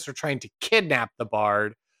cultists are trying to kidnap the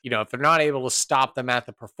bard. If they're not able to stop them at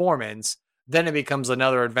the performance, then it becomes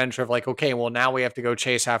another adventure of like, okay, well, now we have to go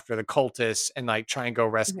chase after the cultists and like try and go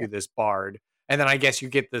Yeah. rescue this bard. And then I guess you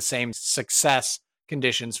get the same success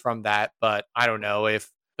conditions from that. But I don't know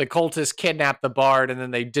if the cultists kidnap the bard and then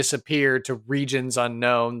they disappear to regions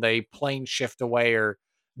unknown, they plane shift away or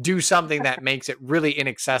do something that makes it really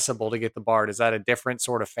inaccessible to get the bard. Is that a different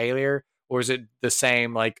sort of failure? Or is it the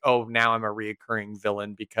same, like, oh, now I'm a reoccurring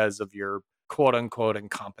villain because of your quote unquote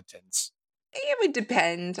incompetence? It would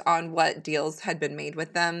depend on what deals had been made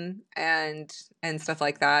with them and stuff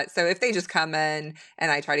like that. So if they just come in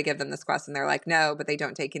and I try to give them this quest and they're like, no, but they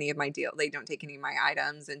don't take any of my deal, they don't take any of my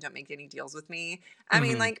items and don't make any deals with me. I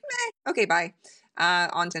mean, Mhm. like, meh, okay, bye.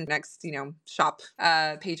 On to the next, shop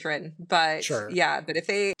patron. But Sure. yeah, but if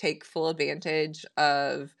they take full advantage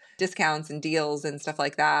of discounts and deals and stuff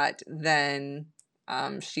like that, then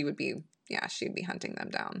she would be hunting them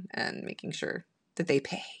down and making sure that they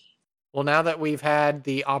pay. Well, now that we've had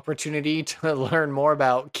the opportunity to learn more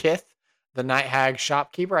about Kyth, the Night Hag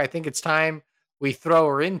shopkeeper, I think it's time we throw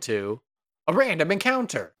her into a random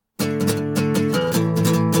encounter.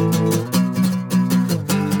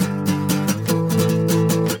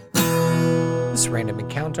 This random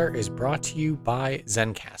encounter is brought to you by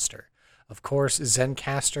Zencastr. Of course,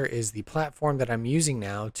 Zencastr is the platform that I'm using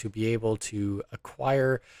now to be able to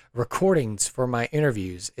acquire recordings for my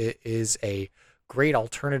interviews. It is a great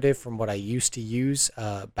alternative from what I used to use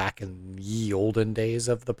back in the olden days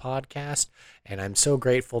of the podcast. And I'm so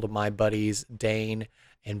grateful to my buddies Dane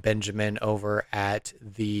and Benjamin over at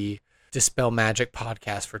the Dispel Magic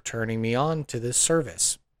podcast for turning me on to this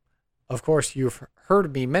service. Of course, you've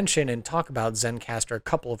heard me mention and talk about Zencastr a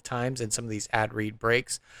couple of times in some of these ad read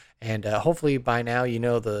breaks, and hopefully by now you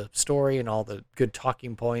know the story and all the good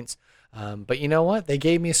talking points. But you know what? They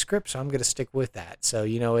gave me a script, so I'm going to stick with that. So,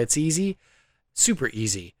 it's easy, super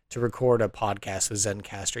easy to record a podcast with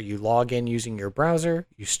Zencastr. You log in using your browser,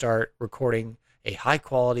 you start recording a high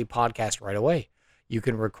quality podcast right away. You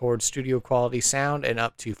can record studio quality sound and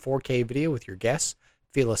up to 4K video with your guests.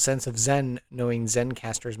 Feel a sense of zen knowing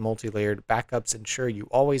Zencastr's multi-layered backups ensure you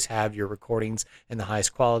always have your recordings in the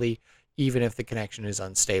highest quality, even if the connection is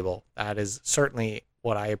unstable. That is certainly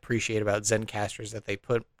what I appreciate about Zencastr, is that they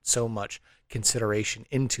put so much consideration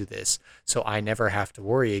into this, so I never have to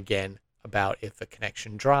worry again about if the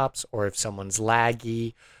connection drops or if someone's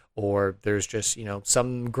laggy or there's just,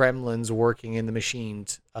 some gremlins working in the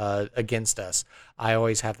machines against us. I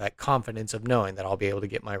always have that confidence of knowing that I'll be able to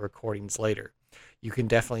get my recordings later. You can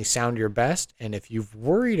definitely sound your best, and if you've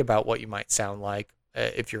worried about what you might sound like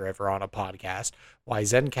if you're ever on a podcast, why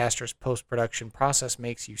Zencastr's post-production process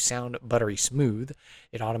makes you sound buttery smooth.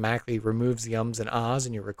 It automatically removes the ums and ahs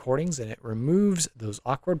in your recordings, and it removes those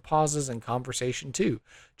awkward pauses in conversation too.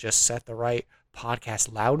 Just set the right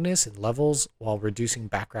podcast loudness and levels while reducing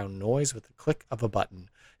background noise with the click of a button.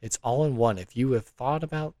 It's all in one. If you have thought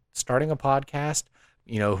about starting a podcast,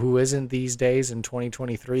 who isn't these days in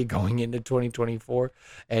 2023 going into 2024,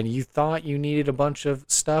 and you thought you needed a bunch of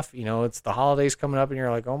stuff, it's the holidays coming up and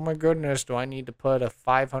you're like, oh my goodness, do I need to put a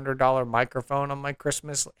 $500 microphone on my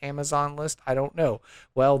Christmas Amazon list? I don't know.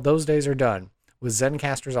 Well, those days are done. With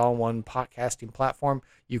Zencastr's all-in-one podcasting platform,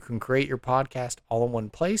 you can create your podcast all in one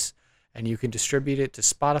place, and you can distribute it to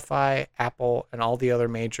Spotify, Apple, and all the other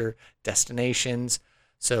major destinations.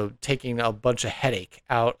 So taking a bunch of headache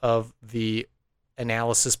out of the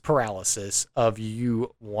analysis paralysis of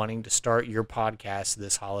you wanting to start your podcast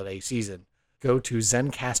this holiday season. Go to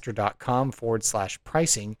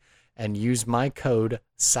zencastr.com/pricing and use my code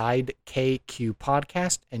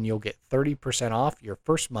SIDEKQPodcast and you'll get 30% off your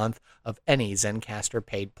first month of any Zencastr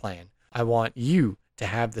paid plan. I want you to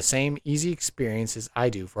have the same easy experience as I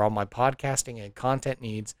do for all my podcasting and content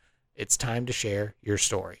needs. It's time to share your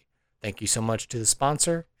story. Thank you so much to the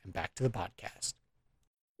sponsor, and back to the podcast.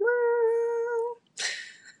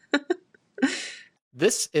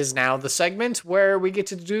 This is now the segment where we get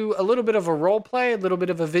to do a little bit of a role play, a little bit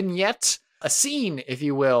of a vignette, a scene, if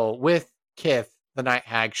you will, with Kyth, the Night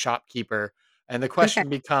Hag shopkeeper. And the question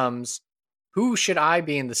becomes, who should I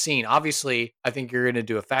be in the scene? Obviously, I think you're going to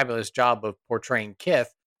do a fabulous job of portraying Kyth,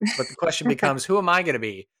 but the question becomes, who am I going to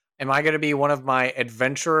be? Am I going to be one of my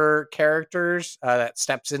adventurer characters that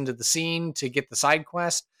steps into the scene to get the side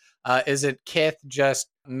quest? Is it Kyth just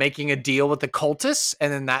making a deal with the cultists,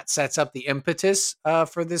 and then that sets up the impetus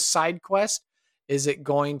for this side quest? Is it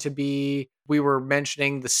going to be, we were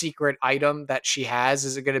mentioning the secret item that she has,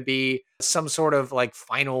 is it going to be some sort of like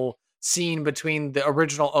final scene between the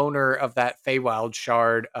original owner of that Feywild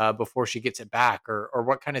shard before she gets it back? Or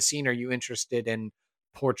what kind of scene are you interested in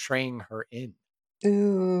portraying her in?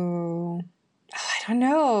 Ooh, I don't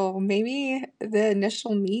know. Maybe the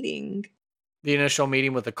initial meeting. The initial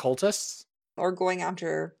meeting with the cultists? Or going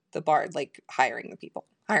after the bard, like hiring you.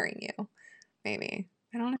 Maybe.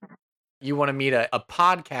 I don't know. You want to meet a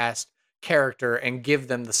podcast character and give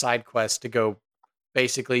them the side quest to go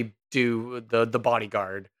basically do the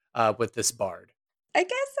bodyguard with this bard. I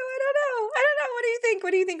guess so. I don't know. What do you think?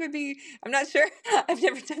 What do you think would be? I'm not sure. I've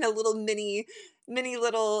never done a little mini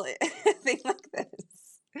little thing like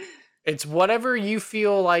this. It's whatever you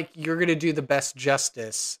feel like you're going to do the best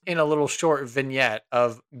justice in a little short vignette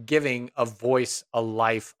of giving a voice, a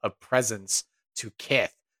life, a presence to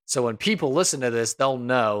Kyth. So when people listen to this, they'll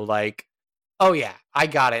know, like, oh yeah, I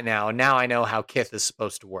got it now. Now I know how Kyth is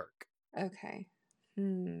supposed to work. Okay.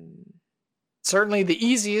 Certainly the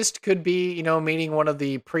easiest could be, meeting one of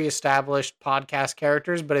the pre-established podcast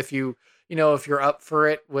characters. But if if you're up for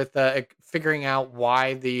it with figuring out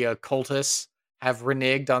why the cultists have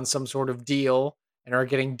reneged on some sort of deal and are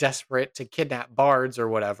getting desperate to kidnap bards or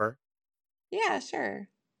whatever. Yeah, sure.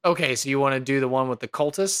 Okay, so you want to do the one with the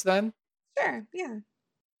cultists then? Sure, yeah.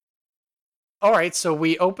 All right, so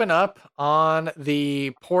we open up on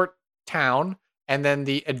the port town and then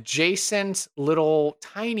the adjacent little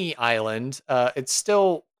tiny island. It's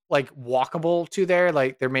still like walkable to there.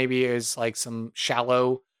 Like there maybe is like some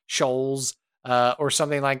shallow shoals or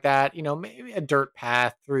something like that. Maybe a dirt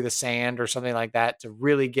path through the sand or something like that to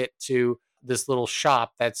really get to this little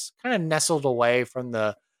shop that's kind of nestled away from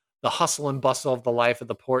the hustle and bustle of the life of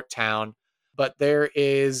the port town. But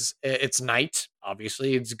it's night.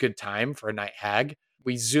 Obviously, it's a good time for a night hag.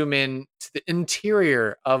 We zoom in to the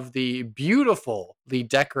interior of the beautifully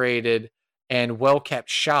decorated and well kept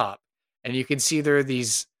shop. And you can see there are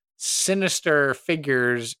these sinister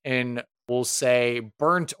figures in, we'll say,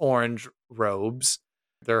 burnt orange robes.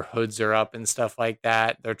 Their hoods are up and stuff like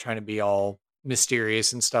that. They're trying to be all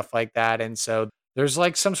mysterious and stuff like that. And so there's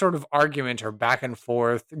like some sort of argument or back and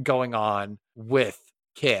forth going on with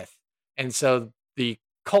Kyth. And so the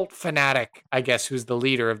cult fanatic, I guess, who's the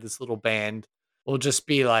leader of this little band, will just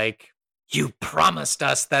be like, you promised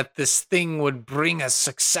us that this thing would bring us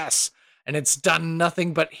success, and it's done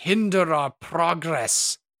nothing but hinder our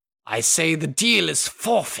progress. I say the deal is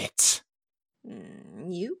forfeit.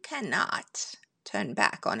 You cannot turn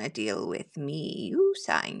back on a deal with me. You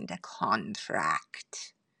signed a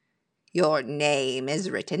contract. Your name is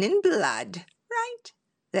written in blood, right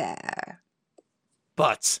there.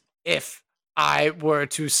 But if I were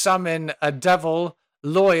to summon a devil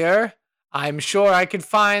lawyer, I'm sure I could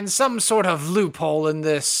find some sort of loophole in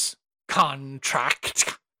this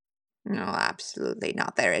contract. No, absolutely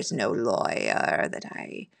not. There is no lawyer that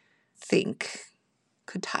I think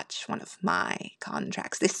could touch one of my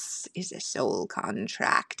contracts. This is a soul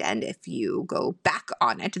contract, and if you go back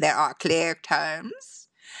on it, there are clear terms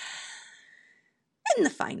in the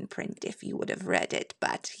fine print if you would have read it,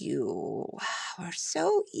 but you were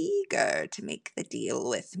so eager to make the deal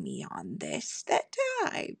with me on this that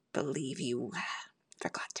I believe you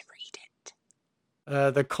forgot to read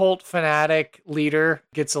it. The cult fanatic leader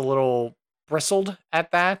gets a little bristled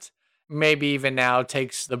at that. Maybe even now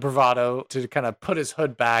takes the bravado to kind of put his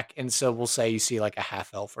hood back. And so we'll say you see like a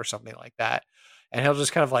half elf or something like that. And he'll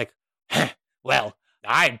just kind of like, well,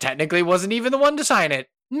 I technically wasn't even the one to sign it.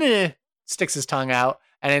 Meh. Sticks his tongue out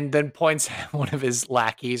and then points at one of his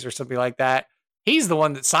lackeys or something like that. He's the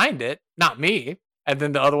one that signed it, not me. And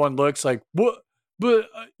then the other one looks like, what? But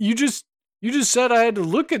you just said I had to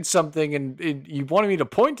look at something and you wanted me to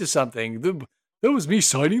point to something. That was me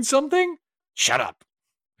signing something? Shut up.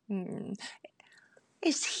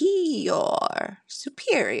 Is he your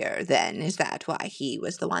superior, then? Is that why he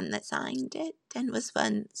was the one that signed it and was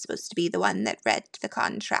supposed to be the one that read the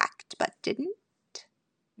contract but didn't?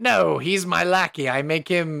 No, he's my lackey. I make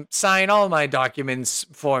him sign all my documents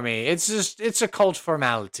for me. It's a cult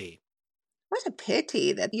formality. What a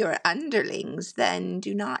pity that your underlings then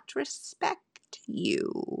do not respect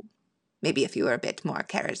you. Maybe if you were a bit more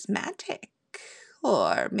charismatic,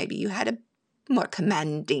 or maybe you had a more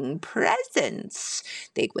commanding presence,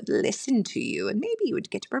 they would listen to you and maybe you would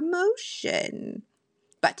get a promotion.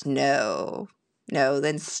 But no,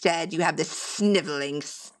 instead you have this sniveling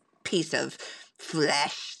piece of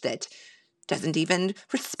flesh that doesn't even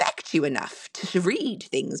respect you enough to read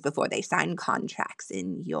things before they sign contracts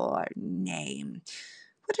in your name.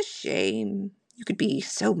 What a shame. You could be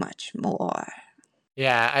so much more.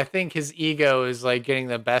 Yeah, I think his ego is like getting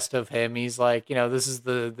the best of him. He's like, this is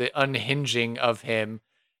the unhinging of him,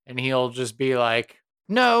 and he'll just be like,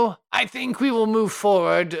 "No, I think we will move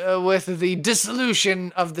forward with the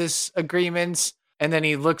dissolution of this agreement." And then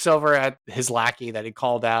he looks over at his lackey that he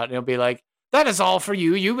called out, and he'll be like, "That is all for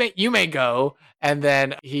you. You may go." And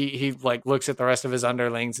then he like looks at the rest of his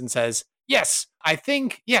underlings and says, "Yes, I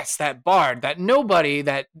think, yes, that bard, that nobody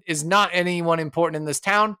that is not anyone important in this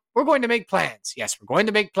town, we're going to make plans. Yes, we're going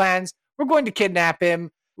to make plans. We're going to kidnap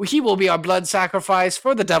him. He will be our blood sacrifice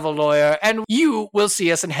for the devil lawyer, and you will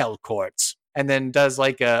see us in hell courts." And then does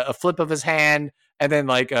like a flip of his hand, and then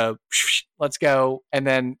like a let's go. And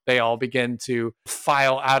then they all begin to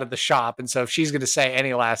file out of the shop. And so if she's going to say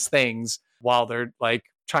any last things while they're like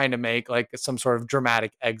trying to make like some sort of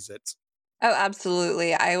dramatic exit. Oh,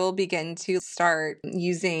 absolutely. I will begin to start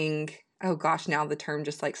using, oh gosh, now the term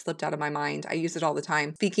just like slipped out of my mind. I use it all the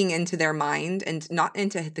time. Speaking into their mind, and not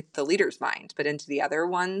into the leader's mind, but into the other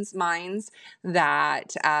one's minds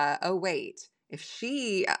that, oh, wait, if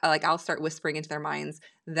she, like, I'll start whispering into their minds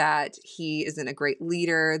that he isn't a great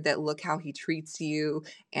leader, that look how he treats you.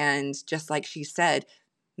 And just like she said,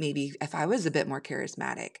 maybe if I was a bit more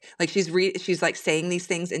charismatic. Like she's like saying these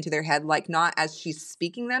things into their head, like not as she's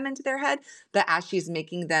speaking them into their head, but as she's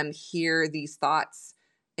making them hear these thoughts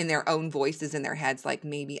in their own voices in their heads, like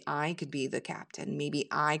maybe I could be the captain, maybe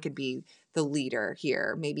I could be the leader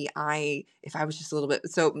here, maybe if I was just a little bit,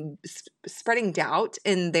 so spreading doubt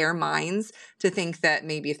in their minds to think that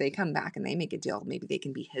maybe if they come back and they make a deal, maybe they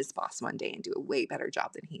can be his boss one day and do a way better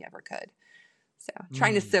job than he ever could. So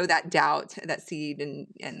trying to sow that doubt, that seed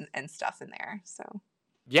and stuff in there. So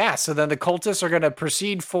yeah, so then the cultists are going to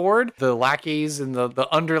proceed forward. The lackeys and the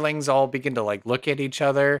underlings all begin to like look at each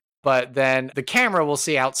other. But then the camera will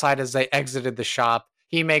see outside as they exited the shop.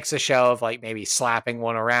 He makes a show of like maybe slapping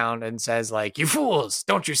one around and says like, "You fools,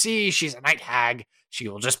 don't you see? She's a night hag. She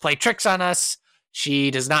will just play tricks on us. She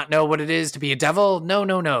does not know what it is to be a devil. No,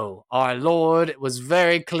 no, no. Our Lord was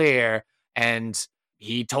very clear, and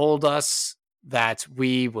he told us that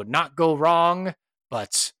we would not go wrong,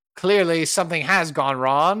 but clearly something has gone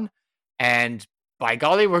wrong, and by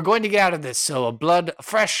golly, we're going to get out of this. So a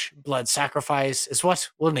fresh blood sacrifice is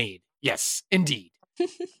what we'll need. Yes, indeed."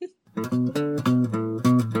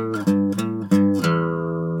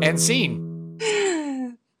 And scene.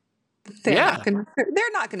 They're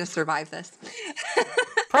not gonna survive this.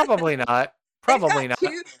 Probably not. Probably not.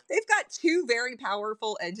 They've got two very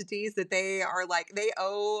powerful entities that they are like, they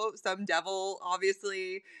owe some devil,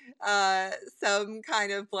 obviously, some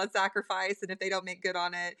kind of blood sacrifice. And if they don't make good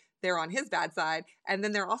on it, they're on his bad side. And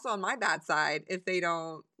then they're also on my bad side if they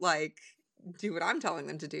don't like do what I'm telling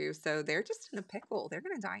them to do. So they're just in a pickle. They're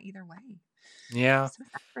going to die either way. Yeah. So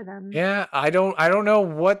sad for them. Yeah, I don't know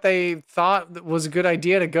what they thought was a good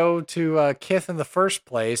idea to go to Kyth in the first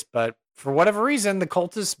place, but for whatever reason, the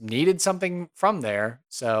cultists needed something from there.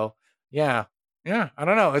 So yeah, I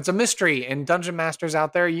don't know. It's a mystery, and dungeon masters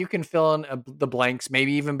out there, you can fill in the blanks,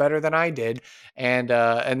 maybe even better than I did, and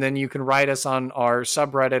then you can write us on our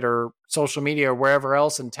subreddit or social media or wherever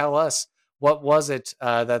else and tell us what was it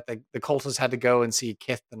that the cultists had to go and see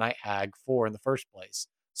Kyth the Night Hag for in the first place.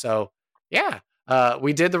 So yeah.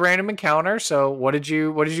 We did the random encounter. So what did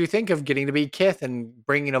you think of getting to be Kyth and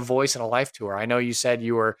bringing a voice and a life to her? I know you said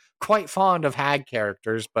you were quite fond of hag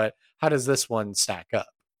characters, but how does this one stack up?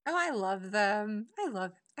 Oh, I love them. I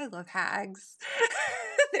love hags.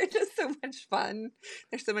 They're just so much fun.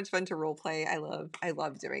 They're so much fun to role play. I love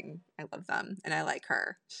them, and I like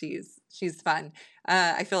her. She's fun.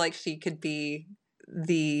 I feel like she could be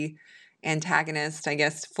the antagonist, I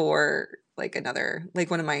guess, for like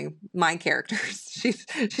one of my characters. She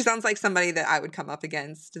sounds like somebody that I would come up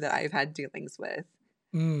against, that I've had dealings with.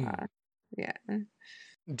 Yeah.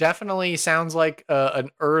 Definitely sounds like an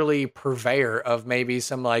early purveyor of maybe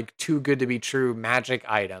some like too good to be true magic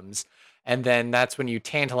items. And then that's when you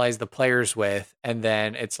tantalize the players with, and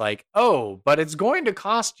then it's like, oh, but it's going to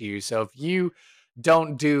cost you. So if you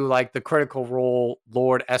don't do like the critical role,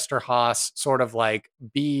 Lord Esterhaas, sort of like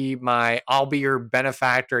I'll be your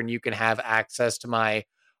benefactor and you can have access to my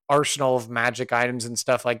arsenal of magic items and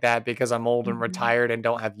stuff like that because I'm old and retired and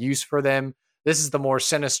don't have use for them. This is the more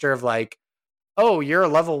sinister of like, oh, you're a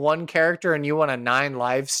level 1 character and you want a 9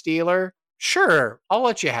 life stealer? Sure, I'll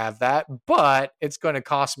let you have that, but it's going to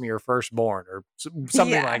cost me your firstborn or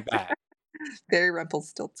something like that. Very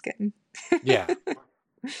Rumpelstiltskin. Yeah.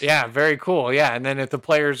 Yeah, very cool. Yeah, and then if the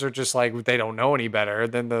players are just like they don't know any better,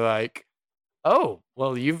 then they're like, "Oh,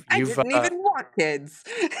 well, I didn't even want kids.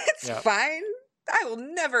 It's fine.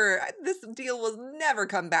 This deal will never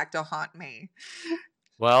come back to haunt me."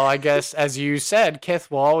 Well, I guess as you said,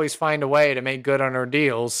 Kyth will always find a way to make good on her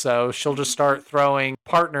deals, so she'll just start throwing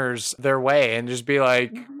partners their way and just be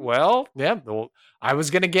like, "Well, yeah, I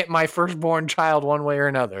was gonna get my firstborn child one way or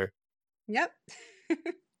another." Yep.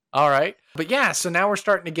 All right. But yeah, so now we're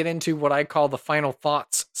starting to get into what I call the final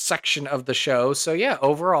thoughts section of the show. So yeah,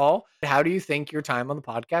 overall, how do you think your time on the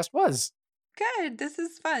podcast was? Good. This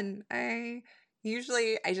is fun. I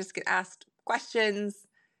just get asked questions,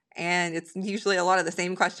 and it's usually a lot of the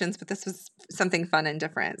same questions, but this was something fun and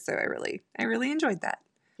different. So I really enjoyed that.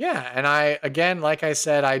 Yeah, and again, like I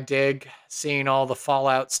said, I dig seeing all the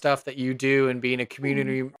Fallout stuff that you do and being a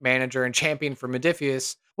community manager and champion for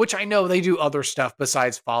Modifius, which I know they do other stuff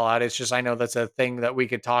besides Fallout. It's just I know that's a thing that we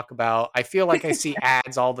could talk about. I feel like I see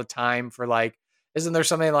ads all the time for like Isn't there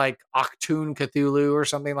something like Octoon Cthulhu or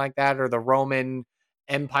something like that, or the Roman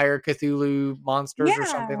Empire Cthulhu monsters or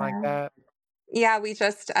something like Yeah. that? Yeah, we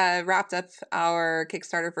just wrapped up our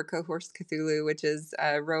Kickstarter for Cohorse Cthulhu, which is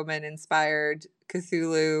a Roman-inspired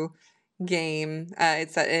Cthulhu game.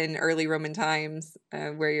 It's set in early Roman times,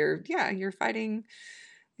 where you're fighting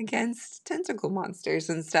against tentacle monsters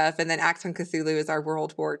and stuff. And then Acton Cthulhu is our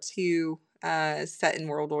World War II, set in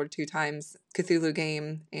World War II times Cthulhu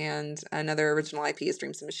game. And another original IP is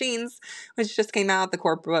Dreams and Machines, which just came out. The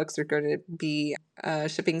core books are going to be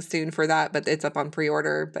shipping soon for that, but it's up on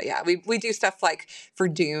pre-order. But yeah, we do stuff like for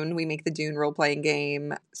Dune. We make the Dune role-playing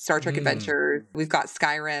game, Star Trek Adventures. We've got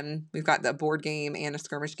Skyrim. We've got the board game and a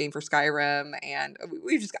skirmish game for Skyrim. And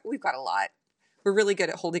we've got a lot. We're really good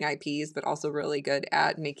at holding IPs, but also really good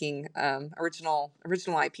at making original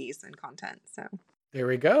IPs and content. So there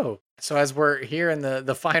we go. So as we're here in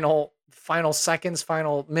the final seconds,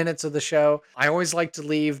 final minutes of the show, I always like to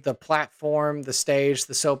leave the platform, the stage,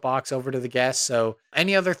 the soapbox over to the guests. So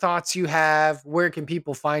any other thoughts you have? Where can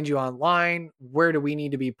people find you online? Where do we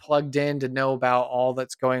need to be plugged in to know about all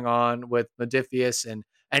that's going on with Modiphius and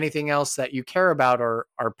anything else that you care about or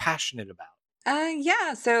are passionate about?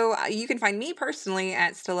 So you can find me personally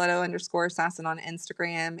at stiletto_assassin on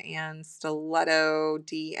Instagram and stiletto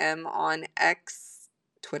DM on X,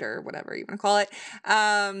 Twitter, whatever you want to call it.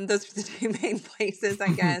 Those are the two main places, I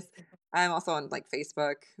guess. I'm also on like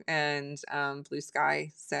Facebook and Blue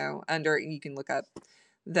Sky. So you can look up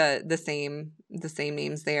the same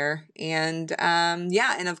names there. And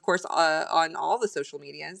and of course on all the social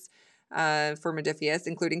medias for Modiphius,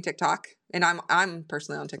 including TikTok. And I'm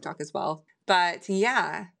personally on TikTok as well. But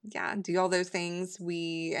yeah, do all those things.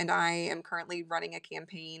 I am currently running a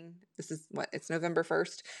campaign. This is it's November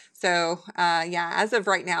 1st. So as of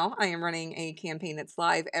right now, I am running a campaign that's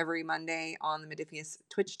live every Monday on the Modiphius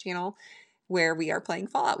Twitch channel, where we are playing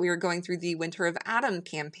Fallout. We are going through the Winter of Adam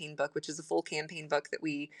campaign book, which is a full campaign book that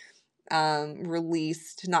we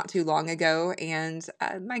released not too long ago. And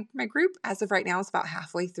my group, as of right now, is about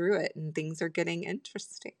halfway through it, and things are getting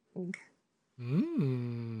interesting.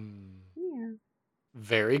 Yeah.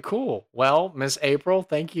 Very cool. Well, Miss April,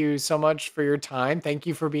 thank you so much for your time. Thank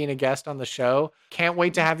you for being a guest on the show. Can't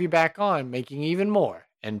wait to have you back on making even more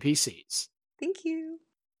NPCs. Thank you.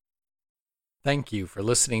 Thank you for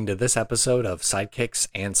listening to this episode of Sidekicks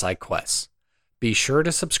and Side Quests. Be sure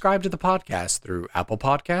to subscribe to the podcast through Apple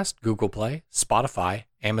Podcast, Google Play, Spotify,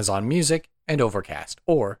 Amazon Music, and Overcast,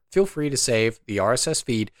 or feel free to save the RSS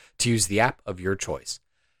feed to use the app of your choice.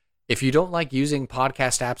 If you don't like using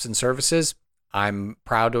podcast apps and services, I'm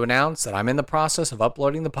proud to announce that I'm in the process of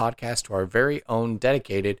uploading the podcast to our very own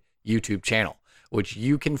dedicated YouTube channel, which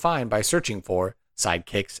you can find by searching for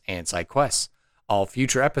Sidekicks and Side Quests. All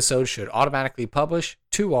future episodes should automatically publish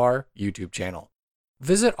to our YouTube channel.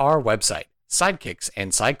 Visit our website,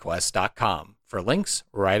 sidekicksandsidequests.com, for links,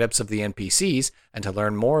 write-ups of the NPCs, and to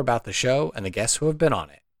learn more about the show and the guests who have been on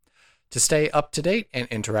it. To stay up to date and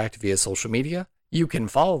interact via social media, you can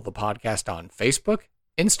follow the podcast on Facebook,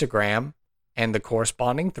 Instagram, and the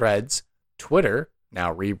corresponding threads, Twitter,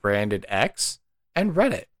 now rebranded X, and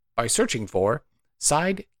Reddit by searching for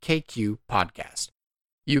SideKQ Podcast.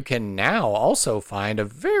 You can now also find a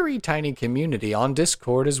very tiny community on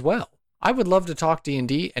Discord as well. I would love to talk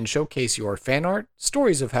D&D and showcase your fan art,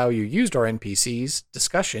 stories of how you used our NPCs,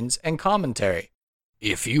 discussions, and commentary.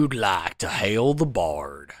 If you'd like to hail the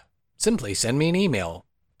bard, simply send me an email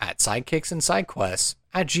at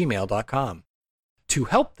sidekicksandsidequests@gmail.com. To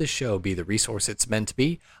help this show be the resource it's meant to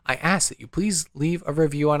be, I ask that you please leave a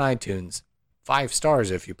review on iTunes, 5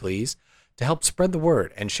 stars if you please, to help spread the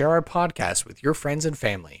word and share our podcast with your friends and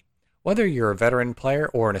family. Whether you're a veteran player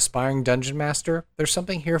or an aspiring dungeon master, there's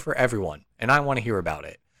something here for everyone, and I want to hear about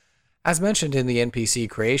it. As mentioned in the NPC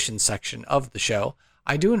creation section of the show,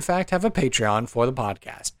 I do in fact have a Patreon for the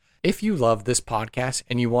podcast. If you love this podcast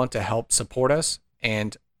and you want to help support us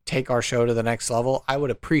and take our show to the next level, I would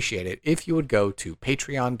appreciate it if you would go to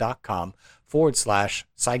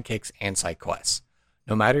patreon.com/sidekicks and sidequests.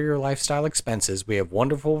 No matter your lifestyle expenses, we have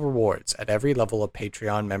wonderful rewards at every level of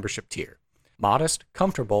Patreon membership tier. Modest,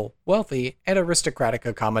 comfortable, wealthy, and aristocratic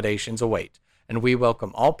accommodations await, and we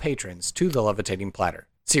welcome all patrons to the Levitating Platter.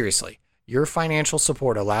 Seriously, your financial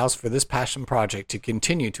support allows for this passion project to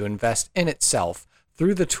continue to invest in itself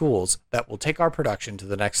through the tools that will take our production to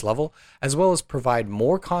the next level, as well as provide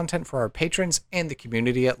more content for our patrons and the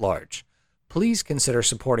community at large. Please consider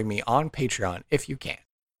supporting me on Patreon if you can.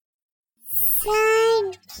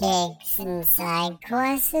 Sidekicks and Side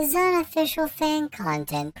Quests is unofficial fan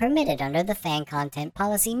content permitted under the fan content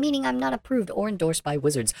policy, meaning I'm not approved or endorsed by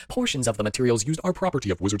Wizards. Portions of the materials used are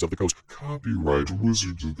property of Wizards of the Coast. Copyright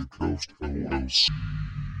Wizards of the Coast, LLC.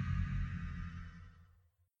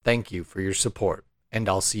 Thank you for your support, and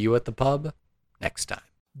I'll see you at the pub next time.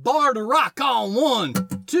 Bar to rock on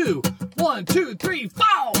 1, 2, 1, 2, 3,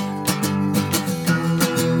 4.